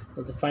some,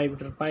 so the 5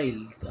 meter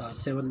pile or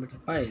 7 meter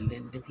pile,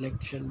 then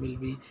deflection will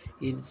be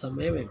in some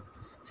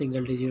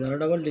single digit or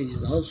double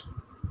digits also.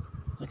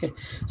 Okay,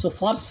 so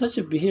for such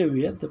a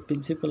behavior, the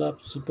principle of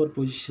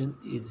superposition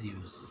is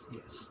used.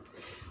 Yes.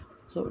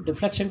 So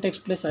deflection takes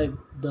place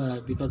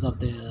because of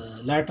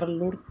the lateral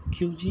load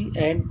QG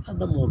and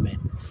the moment.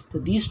 So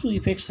these two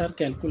effects are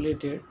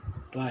calculated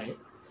by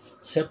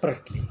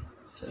separately,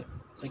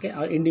 okay,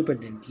 or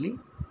independently,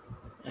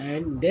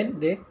 and then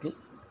they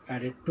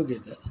added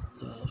together.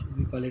 So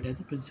we call it as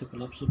the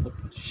principle of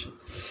superposition.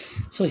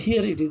 So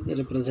here it is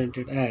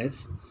represented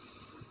as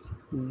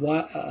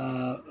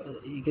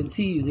you can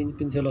see using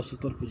principle of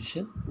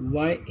superposition.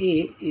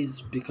 YA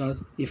is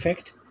because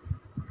effect,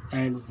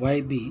 and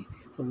YB.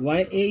 So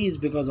YA is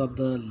because of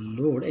the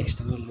load,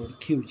 external load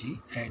QG,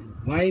 and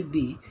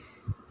YB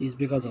is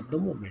because of the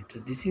moment. So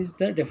this is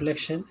the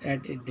deflection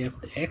at a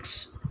depth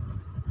x.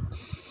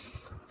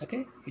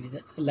 Okay, it is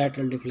a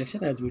lateral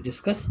deflection as we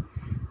discussed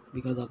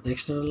because of the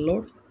external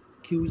load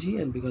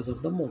QG and because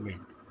of the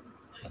moment.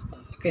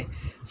 Okay,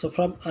 so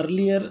from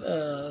earlier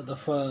the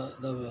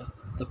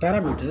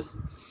parameters,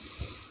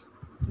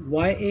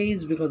 YA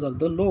is because of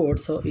the load.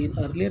 So in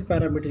earlier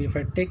parameter, if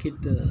I take it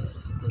the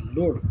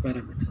load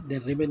parameter,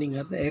 then remaining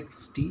are the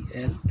X, T,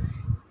 L,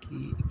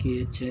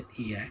 KH, and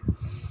EI.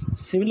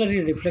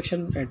 Similarly,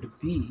 deflection at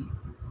B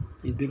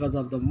is because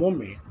of the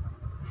moment.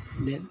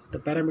 Then the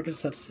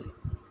parameters are same.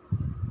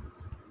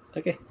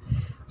 Okay,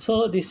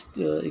 so this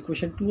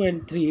equation 2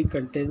 and 3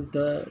 contains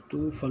the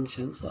two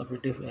functions of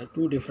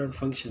two different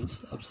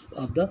functions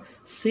of the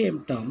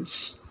same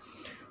terms.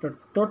 The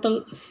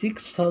total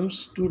 6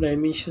 terms, 2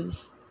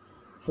 dimensions,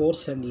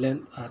 force and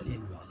length are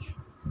involved.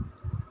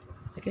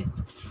 Okay,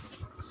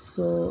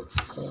 so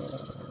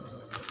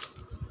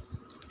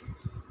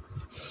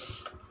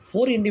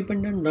 4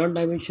 independent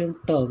non-dimensional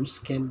terms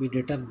can be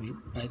determined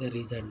by the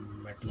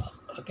reason-method law.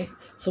 Okay,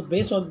 so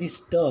based on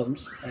these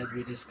terms, as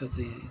we discussed,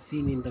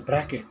 seen in the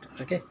bracket,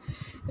 okay,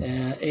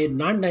 a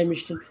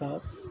non-dimensional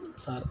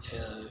forms are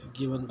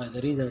given by the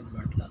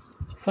reason-method law.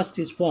 First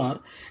is for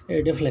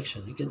a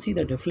deflection. You can see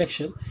the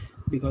deflection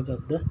because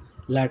of the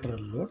lateral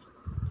load.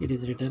 It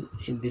is written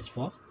in this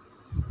form.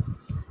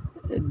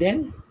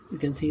 Then you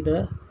can see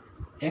the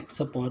x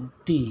upon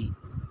t.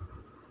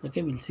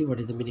 Okay, we'll see what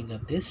is the meaning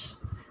of this.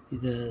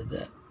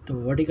 The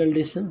vertical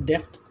distance,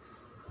 depth,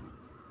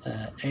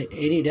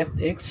 any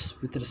depth x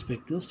with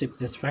respect to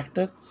stiffness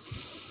factor.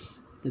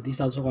 So this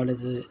is also called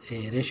as a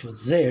ratio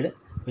z.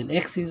 When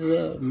x is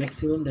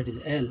maximum, that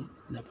is L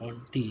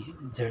upon t,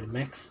 z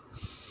max,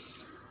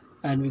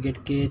 and we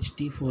get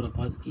kht 4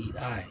 upon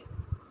EI.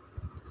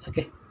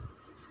 Okay,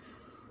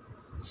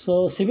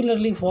 so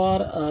similarly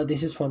for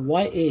this is for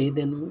YA,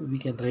 then we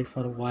can write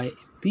for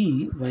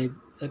YB,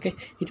 Okay,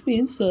 it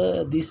means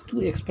these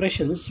two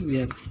expressions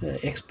we are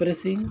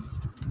expressing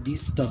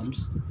these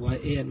terms ya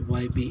and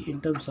yb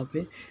in terms of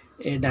a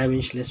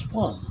dimensionless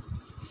form.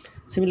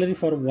 Similarly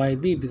for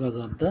yb, because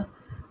of the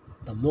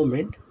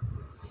moment,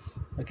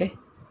 okay,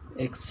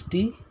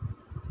 xt,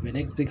 when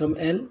x become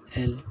l,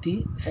 lt,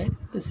 and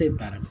the same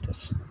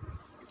parameters.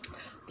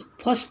 The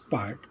first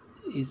part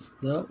is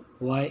the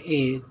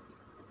ya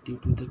due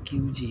to the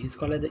qg is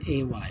called as the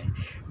ay,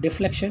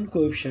 deflection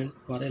coefficient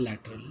for a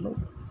lateral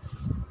load.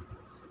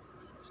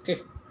 Okay,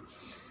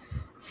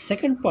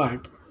 second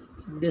part,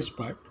 this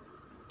part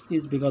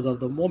is because of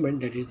the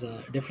moment, that is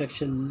a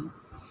deflection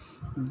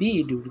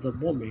b due to the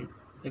moment.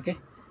 Okay,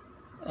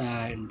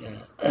 and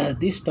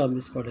this term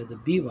is called as the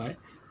by,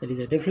 that is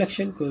a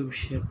deflection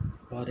coefficient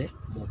for a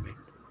moment.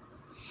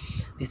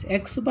 This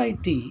x by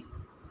t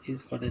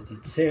is called as the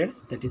z,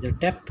 that is a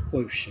depth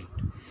coefficient.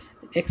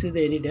 X is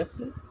the any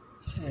depth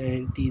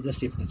and t is the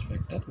stiffness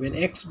factor. When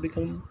x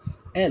become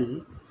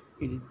l,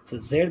 it is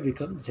the z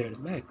becomes z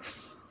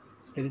max.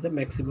 That is the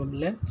maximum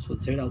length, so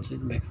z also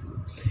is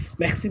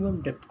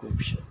maximum depth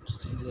coefficient.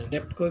 So it is a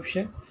depth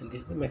coefficient and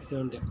this is the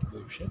maximum depth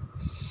coefficient.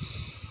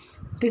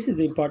 This is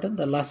the important,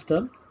 the last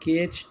term,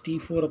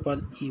 kht4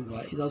 upon ey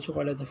is also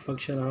called as a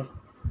function of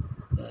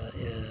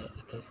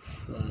the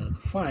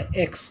phi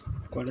x,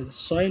 called as a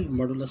soil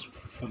modulus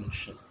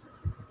function.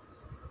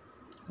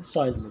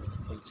 Soil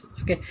modulus function.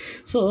 Okay,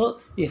 so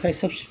if I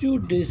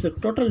substitute this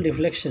total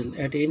deflection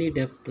at any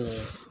depth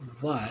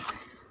y,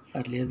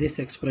 earlier this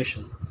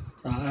expression,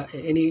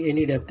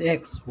 any depth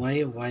x,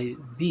 y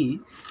b,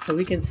 so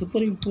we can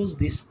superimpose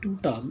these two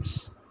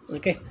terms.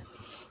 Okay,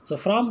 so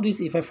from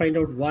this, if I find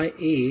out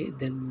ya,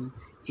 then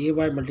ay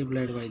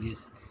multiplied by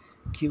this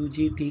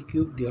qg t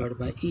cube divided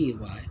by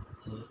ay,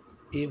 so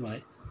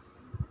ay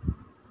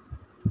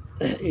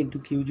into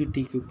qg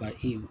t cube by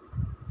ei.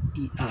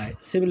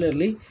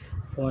 Similarly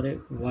for a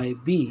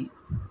yb, we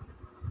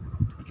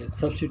can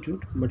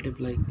substitute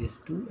multiplying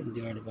these two and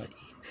divided by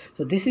e.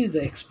 So this is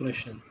the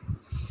expression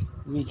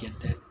we get,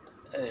 that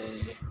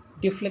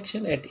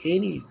deflection at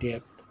any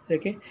depth,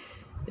 okay,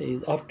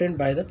 is obtained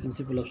by the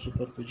principle of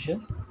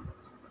superposition.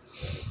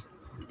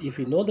 If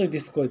we know that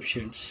these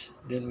coefficients,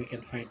 then we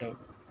can find out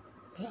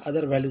the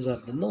other values are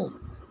the known.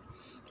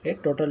 Okay,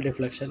 total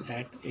deflection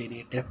at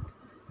any depth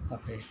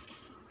of a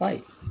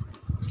pipe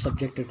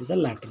subjected to the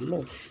lateral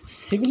load.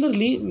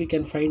 Similarly, we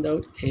can find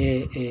out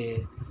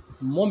a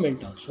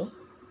moment also.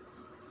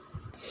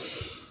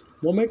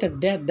 Moment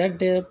at that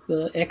depth,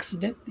 x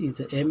depth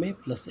is ma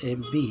plus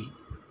mb,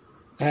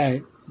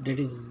 and that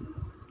is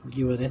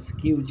given as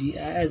qg,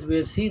 as we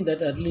have seen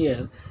that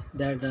earlier,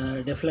 that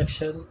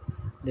deflection,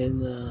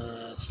 then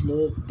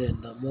slope, then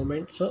the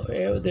moment, so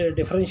the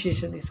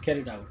differentiation is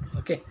carried out.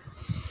 Okay,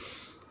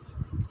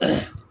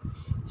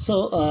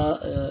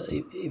 so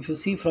if you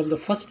see from the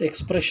first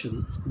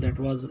expression, that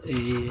was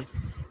a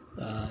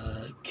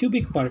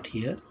cubic part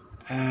here,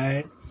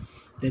 and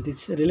that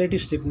is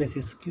relative stiffness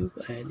is cube,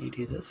 and it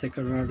is a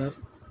second order,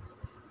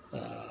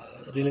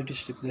 relative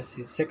stiffness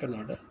is second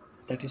order,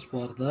 that is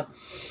for the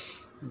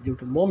due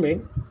to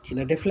moment in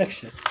a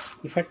deflection.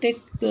 If I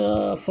take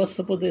the first,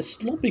 suppose the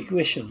slope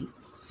equation,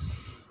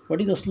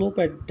 what is the slope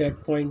at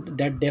that point,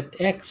 that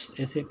depth x,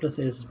 sa plus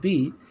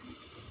sb,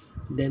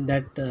 then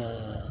that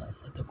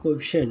the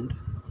coefficient,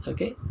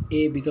 okay,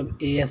 a become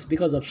as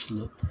because of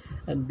slope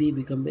and b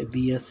become a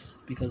bs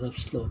because of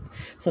slope.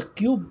 So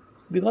cube,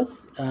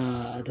 because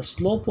the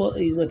slope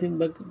is nothing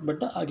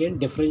but again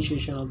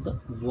differentiation of the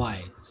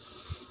y.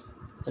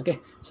 Okay,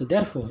 so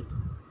therefore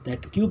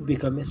that cube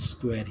become a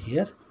square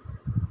here.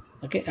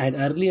 Okay, and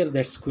earlier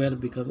that square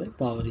become a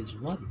power is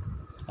 1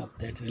 of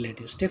that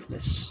relative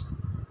stiffness.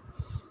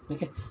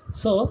 Okay,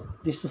 so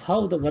this is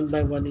how the 1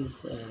 by 1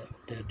 is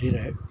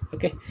derived.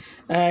 Okay,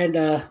 and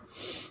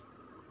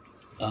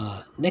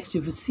next,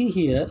 if you see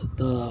here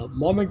the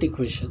moment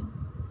equation,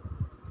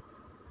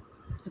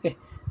 okay,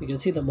 you can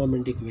see the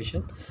moment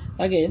equation.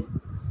 Again,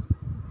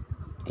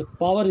 the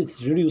power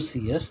is reduced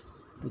here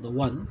to the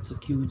 1, so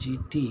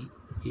qgt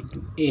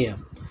into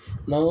am.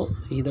 Now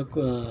the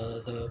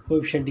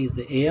coefficient is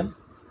the am,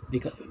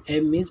 because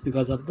m is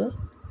because of the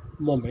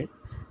moment,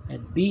 and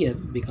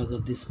bm because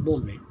of this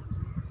moment.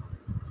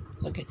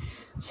 Okay,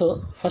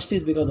 so first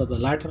is because of the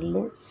lateral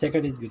load,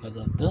 second is because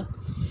of the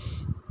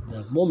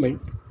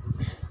moment.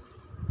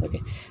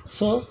 Okay,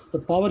 so the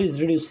power is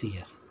reduced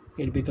here,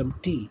 it become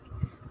t,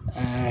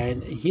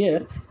 and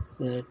here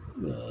the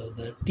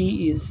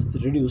t is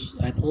reduced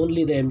and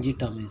only the mg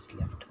term is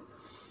left.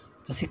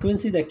 The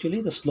sequence is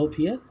actually the slope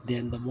here,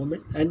 then the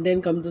moment, and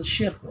then comes the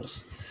shear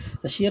force.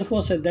 The shear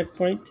force at that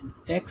point,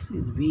 x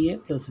is va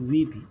plus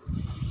vb,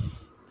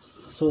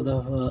 so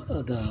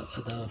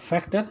the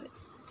factor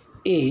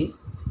a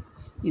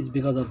is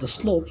because of the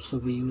slope, so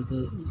we use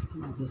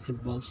the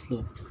symbol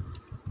slope.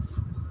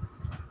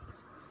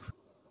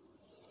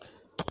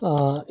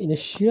 In a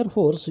shear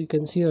force, you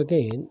can see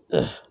again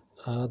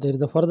there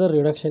is a further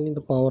reduction in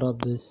the power of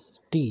this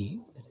T,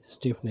 that is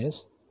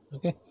stiffness.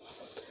 Okay,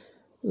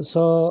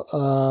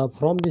 so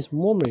from this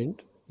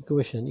moment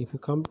equation, if you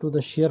come to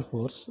the shear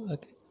force,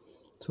 okay,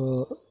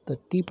 So the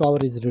T power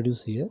is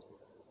reduced here.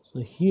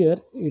 So here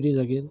it is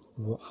again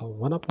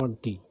 1 upon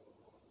T.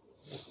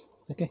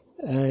 Okay,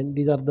 and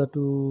these are the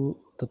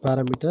the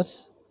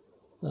parameters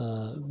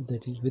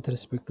that is with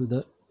respect to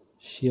the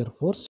shear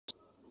force.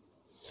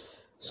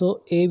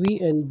 So AV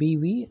and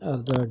BV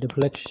are the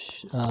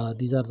deflection.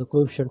 These are the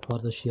coefficient for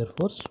the shear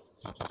force.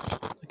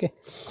 Okay,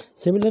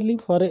 similarly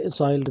for a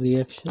soil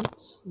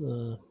reactions,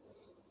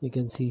 you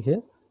can see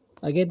here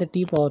again the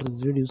T power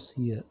is reduced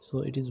here, so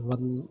it is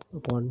 1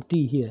 upon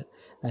T here,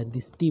 and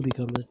this T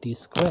becomes a T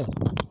square.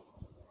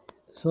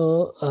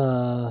 So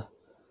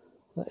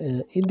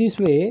in this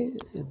way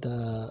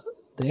the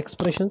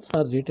expressions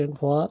are written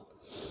for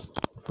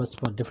first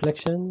for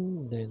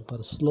deflection, then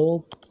for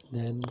slope,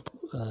 then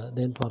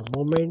for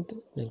moment,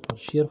 then for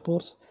shear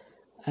force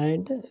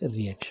and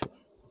reaction.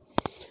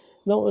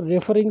 Now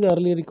referring the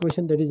earlier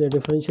equation, that is a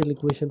differential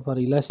equation for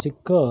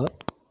elastic curve,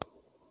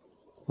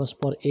 first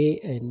for A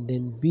and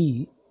then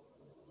B.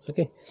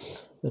 Okay,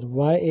 but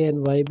YA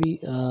and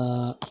YB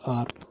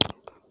are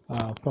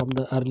from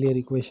the earlier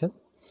equation,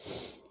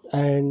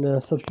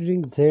 and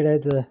substituting Z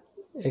as a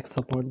x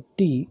upon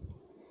T,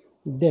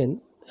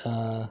 then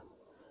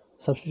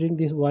substituting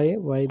this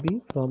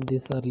YB from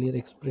this earlier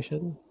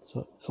expression.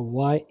 So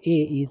YA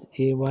is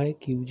AY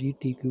QG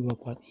T cube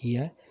upon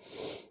EI,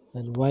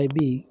 and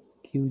YB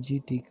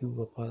QG T cube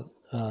upon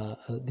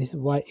this is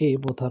YA,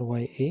 both are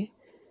YA,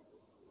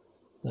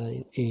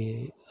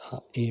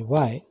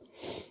 AY,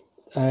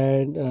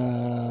 and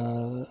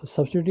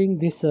substituting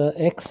this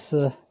x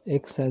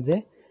as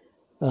a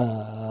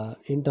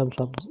in terms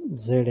of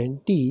Z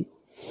and T.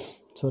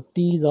 So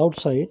T is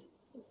outside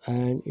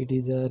and it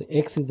is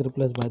x is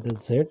replaced by the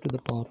Z to the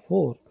power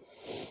 4.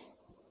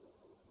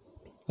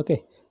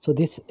 Okay, so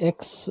this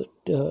x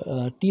T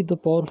to the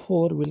power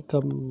 4 will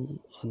come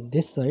on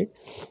this side.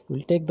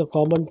 We'll take the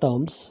common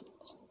terms,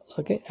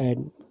 okay,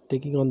 and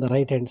taking on the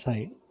right hand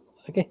side.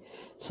 Okay,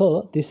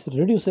 so this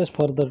reduces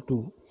further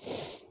to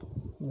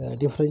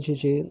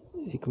differentiation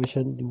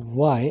equation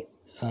y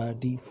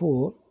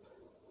d4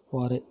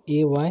 for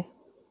ay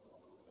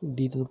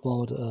d to the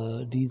power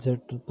dz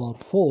to the power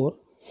 4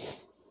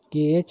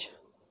 kh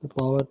the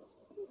power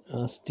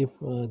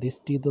this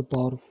t to the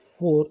power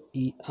 4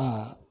 e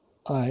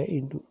I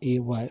into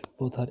ay,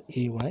 both are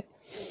ay,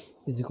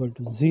 is equal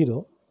to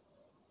 0,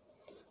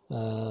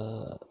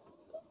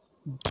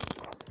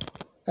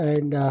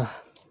 and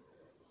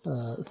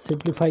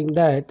simplifying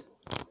that,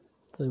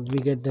 so we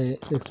get the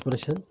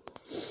expression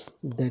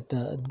that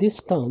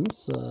this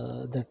terms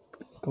that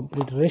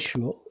complete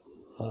ratio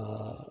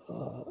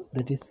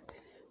that is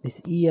this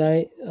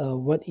EI,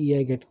 one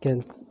EI get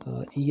cancelled,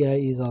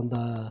 EI is on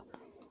the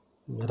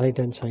right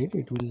hand side,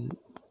 it will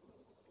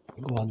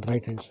go on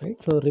right hand side,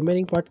 so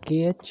remaining part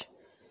KH,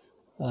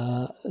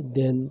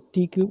 then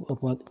T cube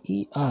upon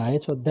EI,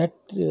 so that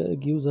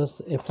gives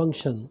us a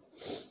function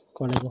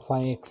called as a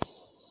phi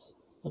x.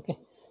 Okay,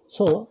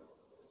 so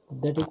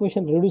that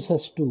equation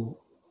reduces to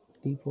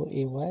d for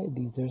ay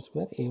dz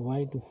square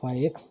ay to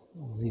phi x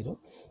 0.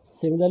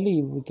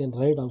 Similarly, we can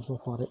write also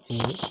for a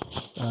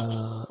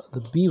the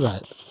by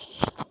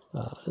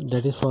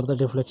that is for the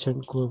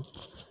deflection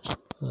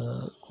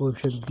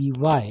coefficient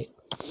by.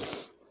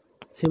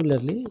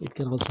 Similarly, it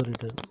can also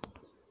return.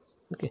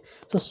 Okay,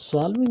 so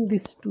solving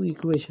these two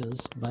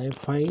equations by a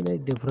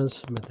finite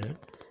difference method,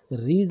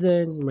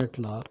 recent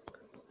MATLAB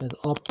has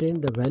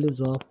obtained the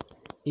values of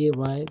ay,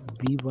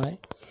 by.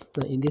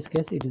 Now in this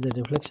case it is a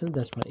deflection,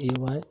 that's for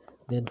ay,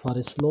 then for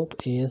a slope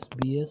as,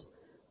 bs,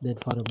 then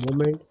for a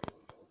moment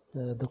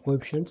the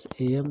coefficients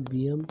am,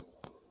 bm,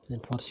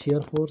 and for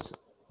shear force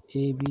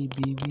ab,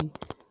 bb,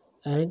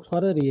 and for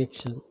a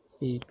reaction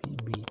ap,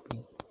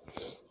 bp.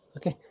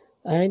 Okay,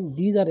 and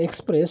these are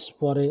expressed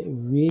for a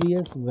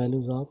various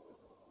values of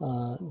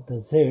the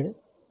z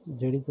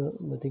is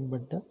nothing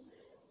but the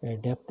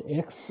depth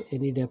x,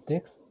 any depth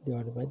x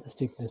divided by the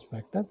stiffness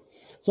factor.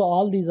 So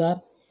all these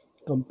are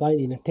compiled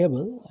in a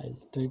table. I'll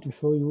try to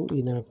show you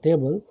in a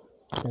table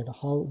that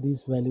how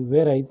this value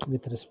varies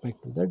with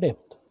respect to the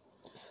depth.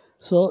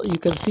 So you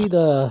can see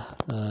the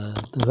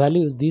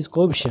values, these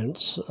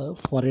coefficients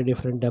for a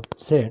different depth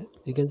z.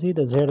 You can see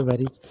the z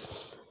varies.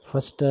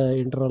 First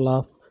interval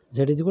of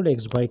z is equal to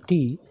x by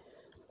t,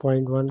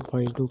 0.1,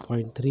 0.2,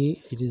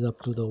 0.3, it is up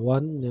to the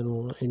 1,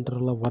 then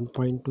interval of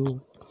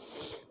 1.2,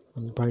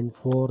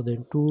 1.4,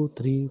 then 2,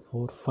 3,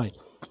 4, 5.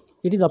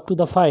 It is up to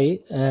the 5,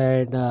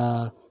 and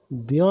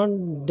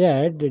beyond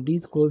that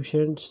these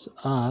coefficients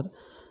are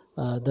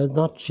does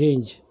not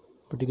change,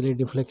 particularly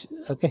deflection.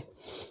 Okay,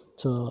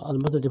 so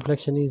almost the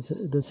deflection is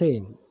the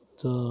same.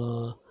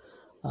 So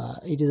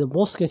it is in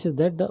most cases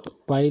that the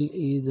pile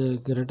is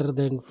greater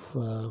than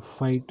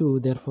phi 2,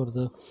 therefore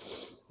the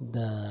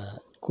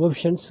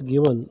coefficients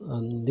given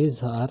on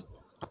these are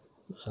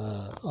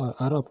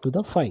up to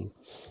the 5.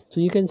 So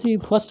you can see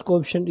first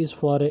coefficient is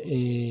for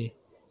a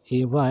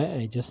ay,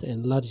 I just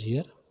enlarge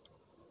here.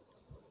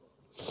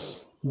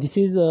 This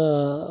is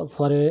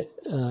for a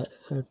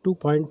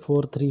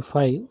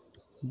 2.435.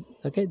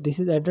 okay, this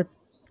is at the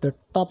the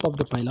top of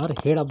the pile or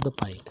head of the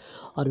pile,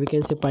 or we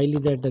can say pile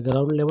is at the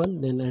ground level,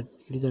 then it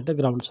is at the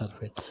ground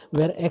surface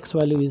where x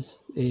value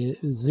is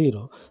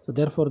 0. So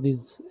therefore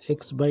this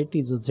x by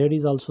t, so z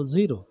is also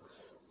 0.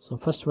 So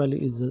first value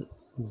is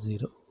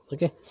 0.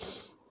 Okay,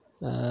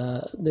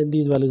 then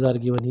these values are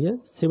given here.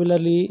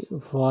 Similarly,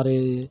 for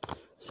a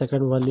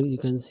second value, you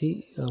can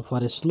see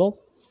for a slope.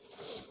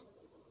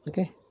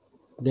 Okay,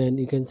 then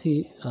you can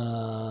see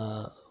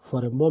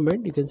for a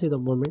moment, you can see the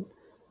moment.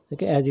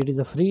 Okay, as it is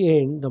a free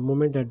end, the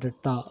moment at the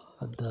top,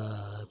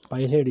 the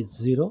pile head is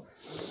 0,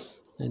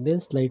 and then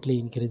slightly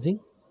increasing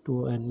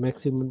to and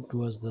maximum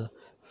towards the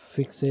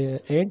fixed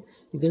end.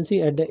 You can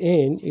see at the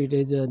end it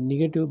is a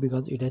negative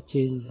because it has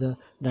changed the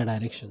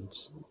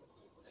directions.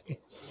 Okay,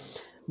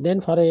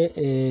 then for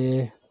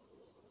a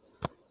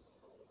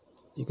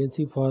you can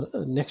see for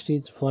next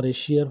is for a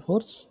shear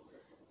force,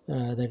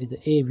 that is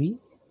AB.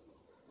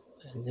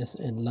 I'll just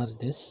enlarge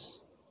this.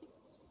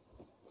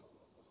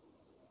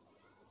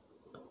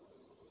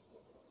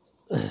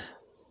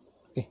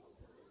 Okay,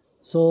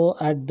 so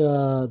at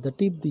the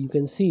tip you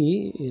can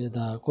see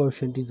the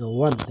coefficient is a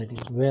 1, that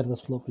is where the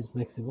slope is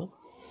maximum.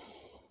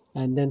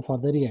 And then for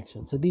the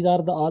reaction, so these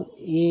are the all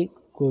A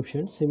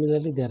coefficients.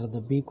 Similarly, there are the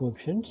B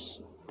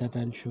coefficients that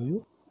I'll show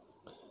you.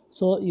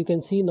 So you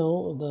can see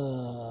now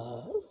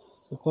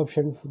the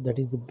coefficient, that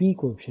is the B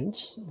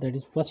coefficients, that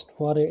is first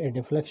for a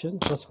deflection,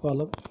 first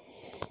column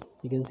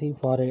you can see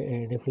for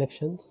a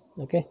deflection.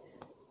 Okay,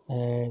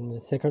 and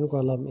second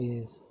column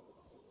is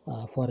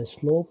for a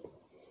slope,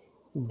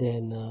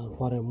 then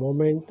for a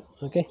moment.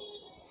 Okay,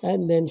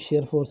 and then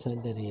shear force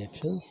and the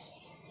reactions.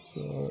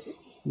 So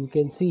you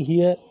can see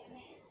here,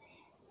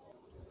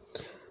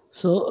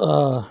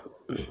 so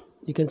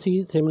you can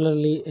see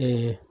similarly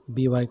a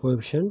by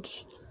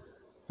coefficients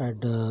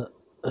at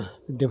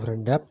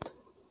different depth.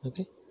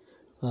 Okay,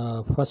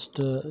 first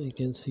you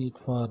can see it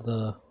for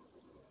the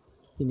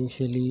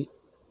initially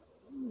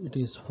it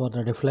is for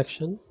the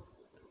deflection,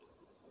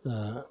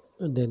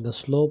 then the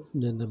slope,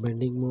 then the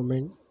bending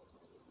moment.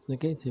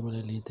 Okay,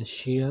 similarly the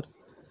shear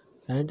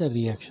and the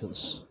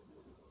reactions.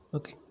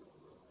 Okay,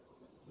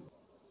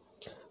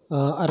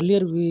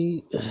 earlier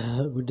we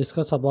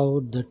discussed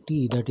about the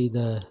T, that is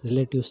the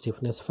relative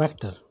stiffness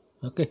factor.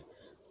 Okay,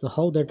 so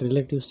how that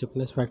relative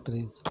stiffness factor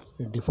is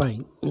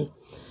defined.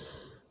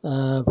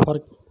 For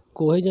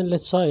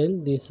cohesionless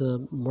soil, this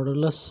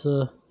modulus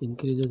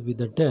increases with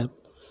the depth.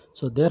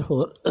 So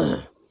therefore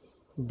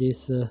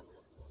this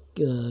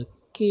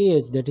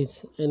kh, that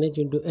is nh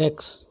into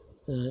x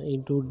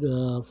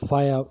into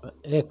phi of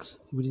x,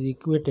 which is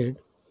equated,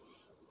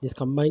 this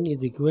combined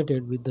is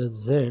equated with the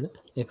z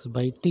x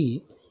by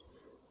t.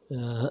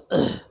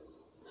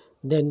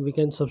 Then we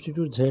can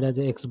substitute z as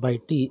a x by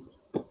t,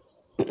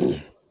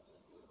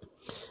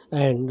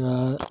 and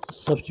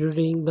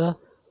substituting the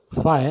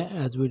phi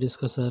as we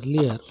discussed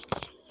earlier.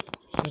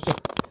 Okay,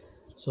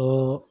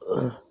 so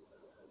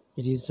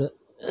it is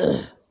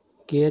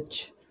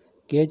kh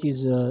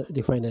is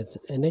defined as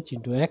nh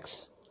into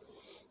x,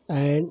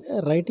 and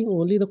writing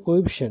only the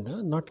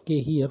coefficient, not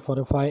k here, for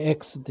a phi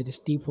x, that is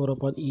t4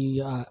 upon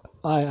e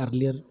I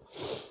earlier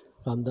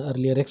from the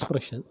earlier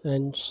expression,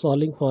 and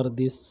solving for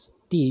this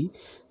t.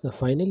 So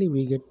finally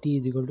we get t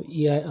is equal to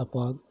ei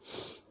upon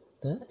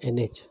the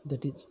nh,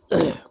 that is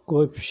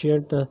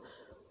coefficient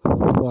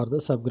for the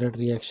subgrade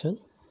reaction,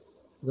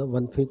 the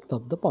 1/5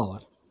 of the power.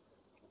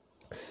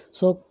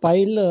 So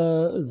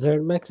pile Z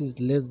max is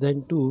less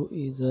than 2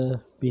 is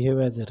behave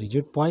as a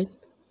rigid pile,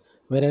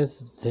 whereas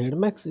Z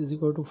max is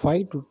equal to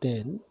 5 to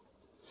 10.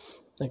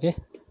 Okay,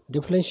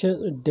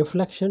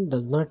 deflection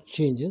does not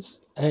changes,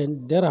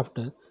 and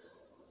thereafter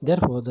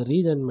therefore the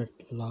ridge and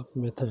matlock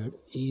method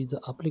is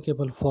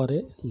applicable for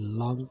a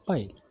long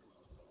pile.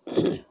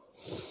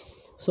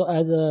 So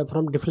as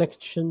from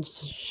deflection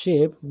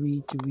shape,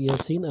 which we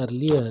have seen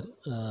earlier,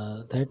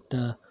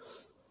 that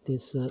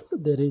this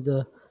there is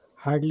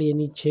hardly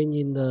any change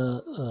in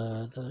the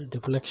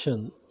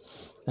deflection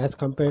as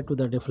compared to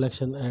the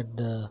deflection at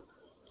the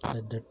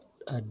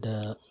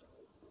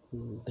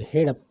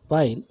head of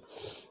pile.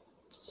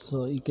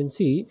 So you can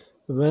see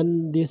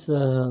when this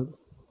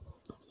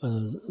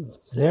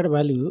z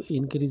value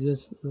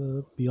increases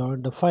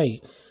beyond the 5,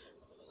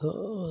 so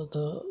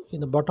in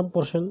the bottom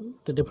portion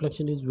the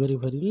deflection is very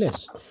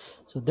less.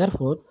 So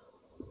therefore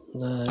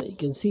you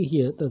can see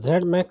here the z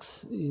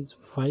max is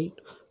 5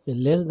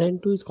 less than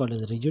 2 is called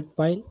as a rigid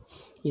pile.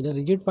 In a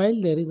rigid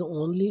pile there is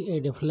only a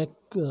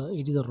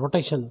it is a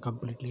rotation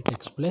completely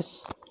takes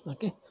place.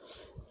 Okay,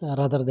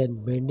 rather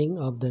than bending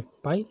of that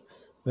pile,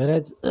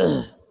 whereas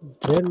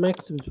z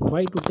max with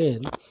 5 to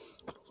 10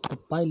 the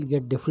pile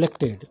get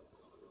deflected.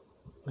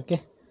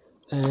 Okay,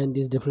 and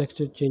this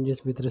deflection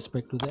changes with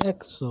respect to the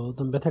x. So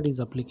the method is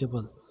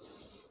applicable,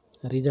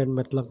 ridge and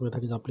matlock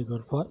method is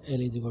applicable for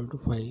L is equal to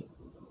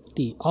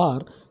 5t,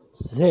 or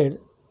z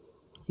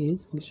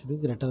is should be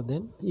greater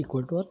than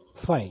equal to or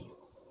 5.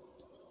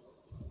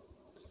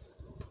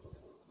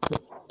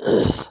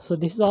 So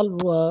this is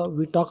all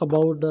we talk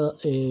about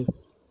a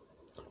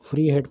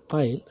free head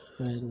pile,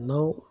 and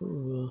now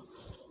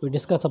we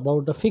discuss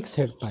about the fixed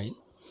head pile.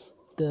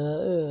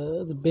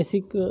 the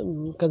basic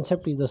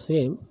concept is the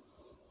same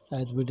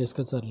as we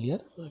discussed earlier.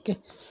 Okay,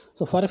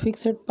 so for a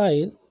fixed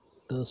pile,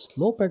 the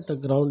slope at the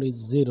ground is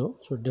 0,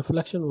 so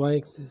deflection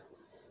yx is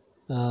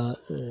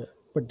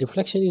but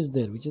deflection is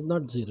there, which is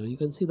not 0. You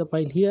can see the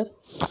pile here.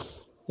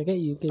 Okay,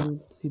 you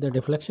can see the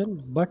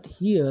deflection, but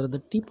here the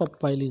tip of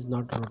pile is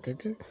not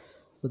rotated,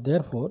 so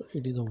therefore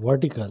it is a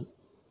vertical.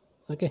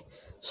 Okay,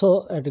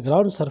 so at the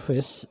ground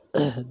surface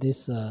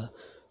this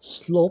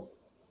slope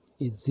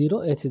is 0,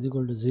 s is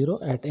equal to 0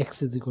 at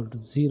x is equal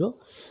to 0.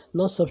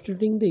 Now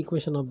substituting the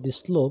equation of the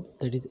slope,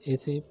 that is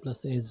sa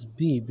plus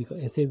sb,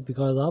 because sa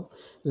because of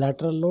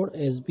lateral load,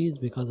 sb is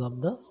because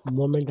of the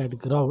moment at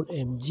ground,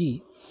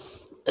 mg.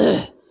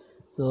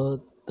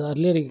 So the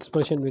earlier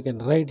expression we can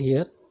write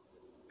here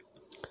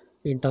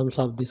in terms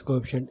of this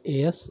coefficient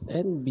as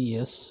and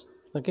bs.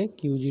 Okay,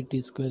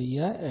 qgt square ei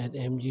and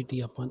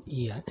mgt upon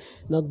ei.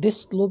 Now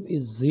this slope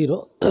is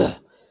 0.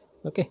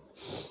 Okay,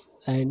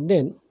 and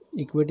then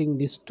equating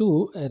these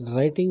two and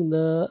writing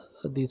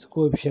this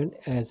coefficient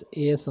as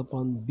as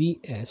upon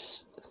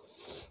bs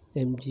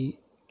mg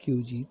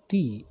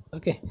qgt.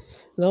 Okay,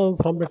 now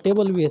from the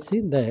table we have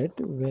seen that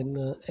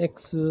when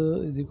x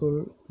is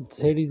equal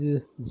z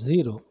is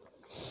 0,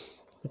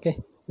 okay,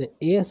 the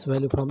as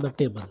value from the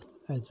table,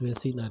 as we have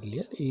seen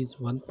earlier, is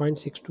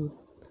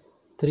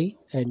 1.623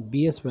 and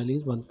bs value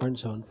is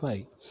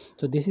 1.75.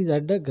 so this is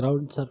at the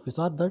ground surface,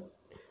 or the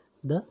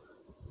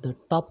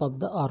top of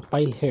the or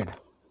pile head.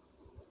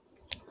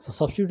 So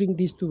substituting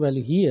these two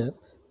value here,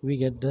 we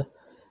get the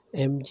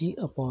mg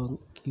upon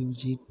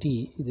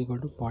qgt is equal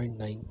to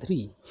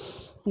 0.93.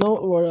 Now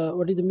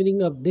what is the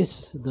meaning of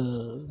this?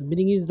 The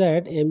meaning is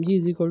that mg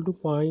is equal to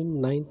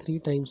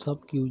 0.93 times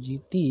of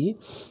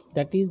qgt.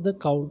 That is the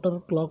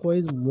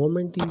counterclockwise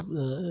moment is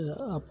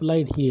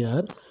applied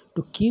here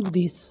to keep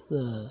this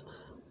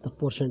the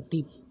portion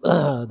tip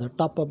the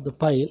top of the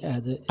pile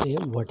as a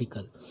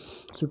vertical.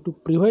 So to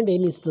prevent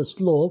any the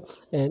slope,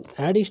 an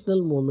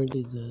additional moment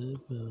is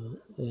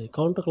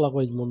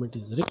counterclockwise moment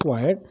is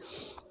required,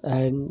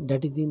 and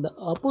that is in the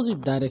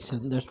opposite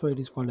direction. That's why it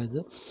is called as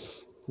a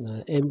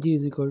mg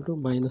is equal to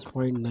minus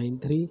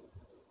 0.93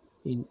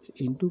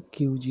 into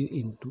qg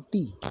into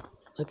t.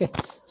 Okay,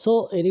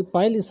 so any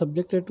pile is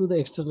subjected to the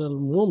external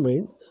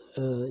moment,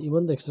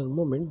 even the external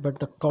moment, but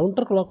the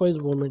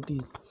counterclockwise moment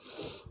is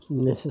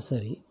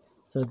necessary.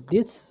 So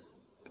this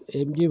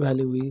mg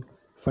value we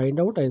find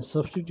out and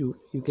substitute.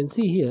 You can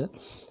see here,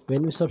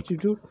 when we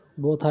substitute,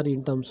 both are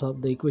in terms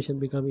of the equation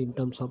become in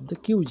terms of the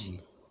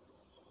qg.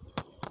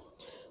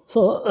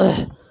 So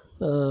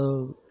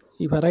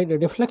if I write a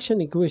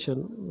deflection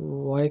equation,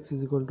 yx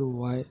is equal to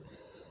y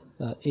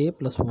a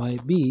plus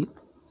yb,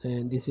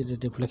 and this is the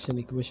deflection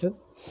equation,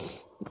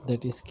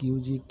 that is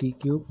qg t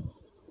cube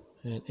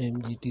and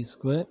mg t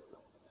square.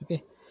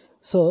 Okay,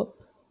 so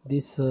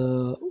this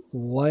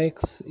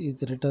yx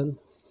is written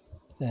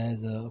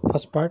as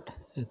first part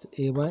as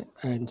ay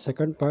and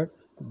second part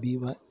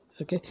by.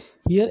 Okay,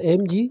 here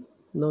mg,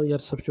 now you are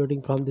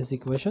substituting from this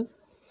equation,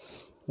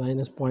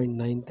 minus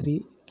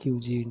 0.93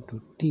 qg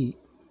into t,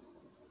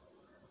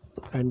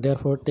 and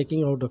therefore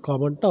taking out the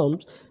common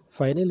terms,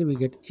 finally we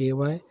get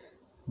ay,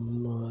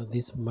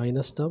 this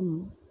minus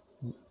term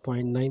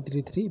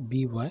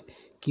 0.933 by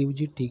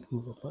qg t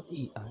cube upon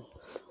ei.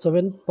 So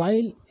when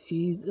pile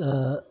is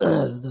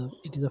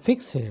it is a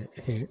fixed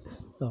head,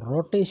 the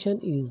rotation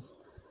is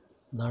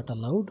not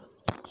allowed,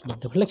 the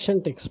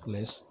deflection takes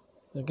place.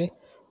 Okay,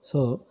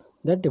 so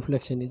that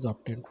deflection is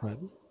obtained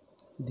from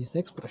this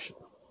expression.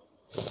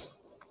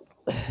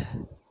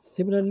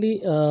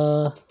 Similarly,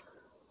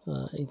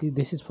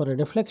 this is for a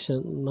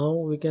deflection. Now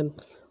we can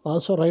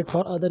also write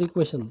for other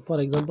equation. For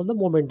example, the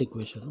moment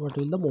equation. What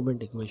will the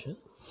moment equation?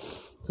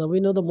 So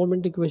we know the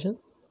moment equation,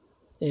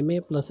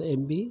 ma plus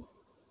mb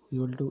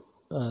equal to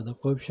the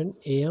coefficient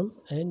am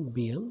and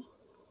bm,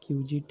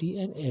 qgt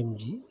and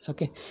mg.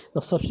 Okay,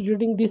 now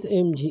substituting this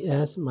mg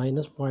as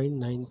minus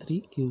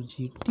 0.93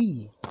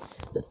 qgt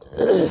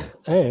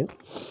and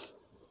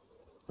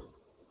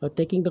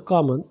taking the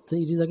common, so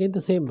it is again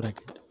the same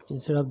bracket.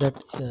 Instead of that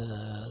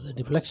the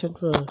deflection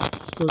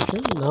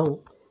coefficient, now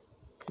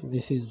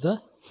this is the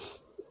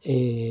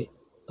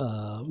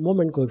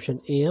moment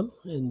coefficient am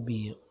and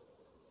bm,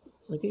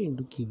 okay,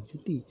 into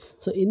qgt.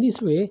 So in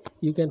this way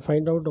you can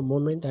find out the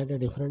moment at a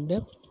different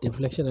depth,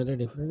 deflection at a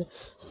different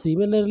depth.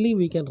 Similarly,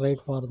 we can write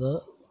for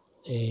the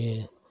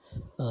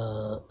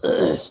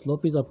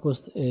slope is of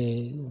course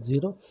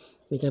 0.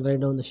 We can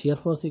write down the shear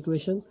force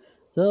equation.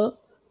 So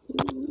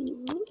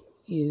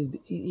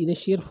in a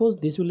shear force,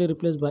 this will be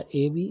replaced by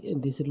AB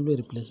and this will be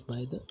replaced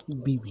by the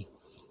BB.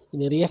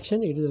 In a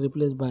reaction, it is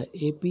replaced by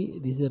AP,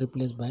 this is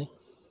replaced by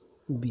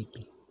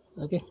BP.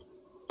 Okay,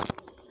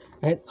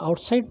 and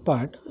outside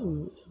part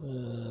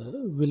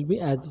will be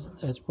as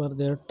per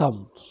their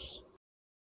terms.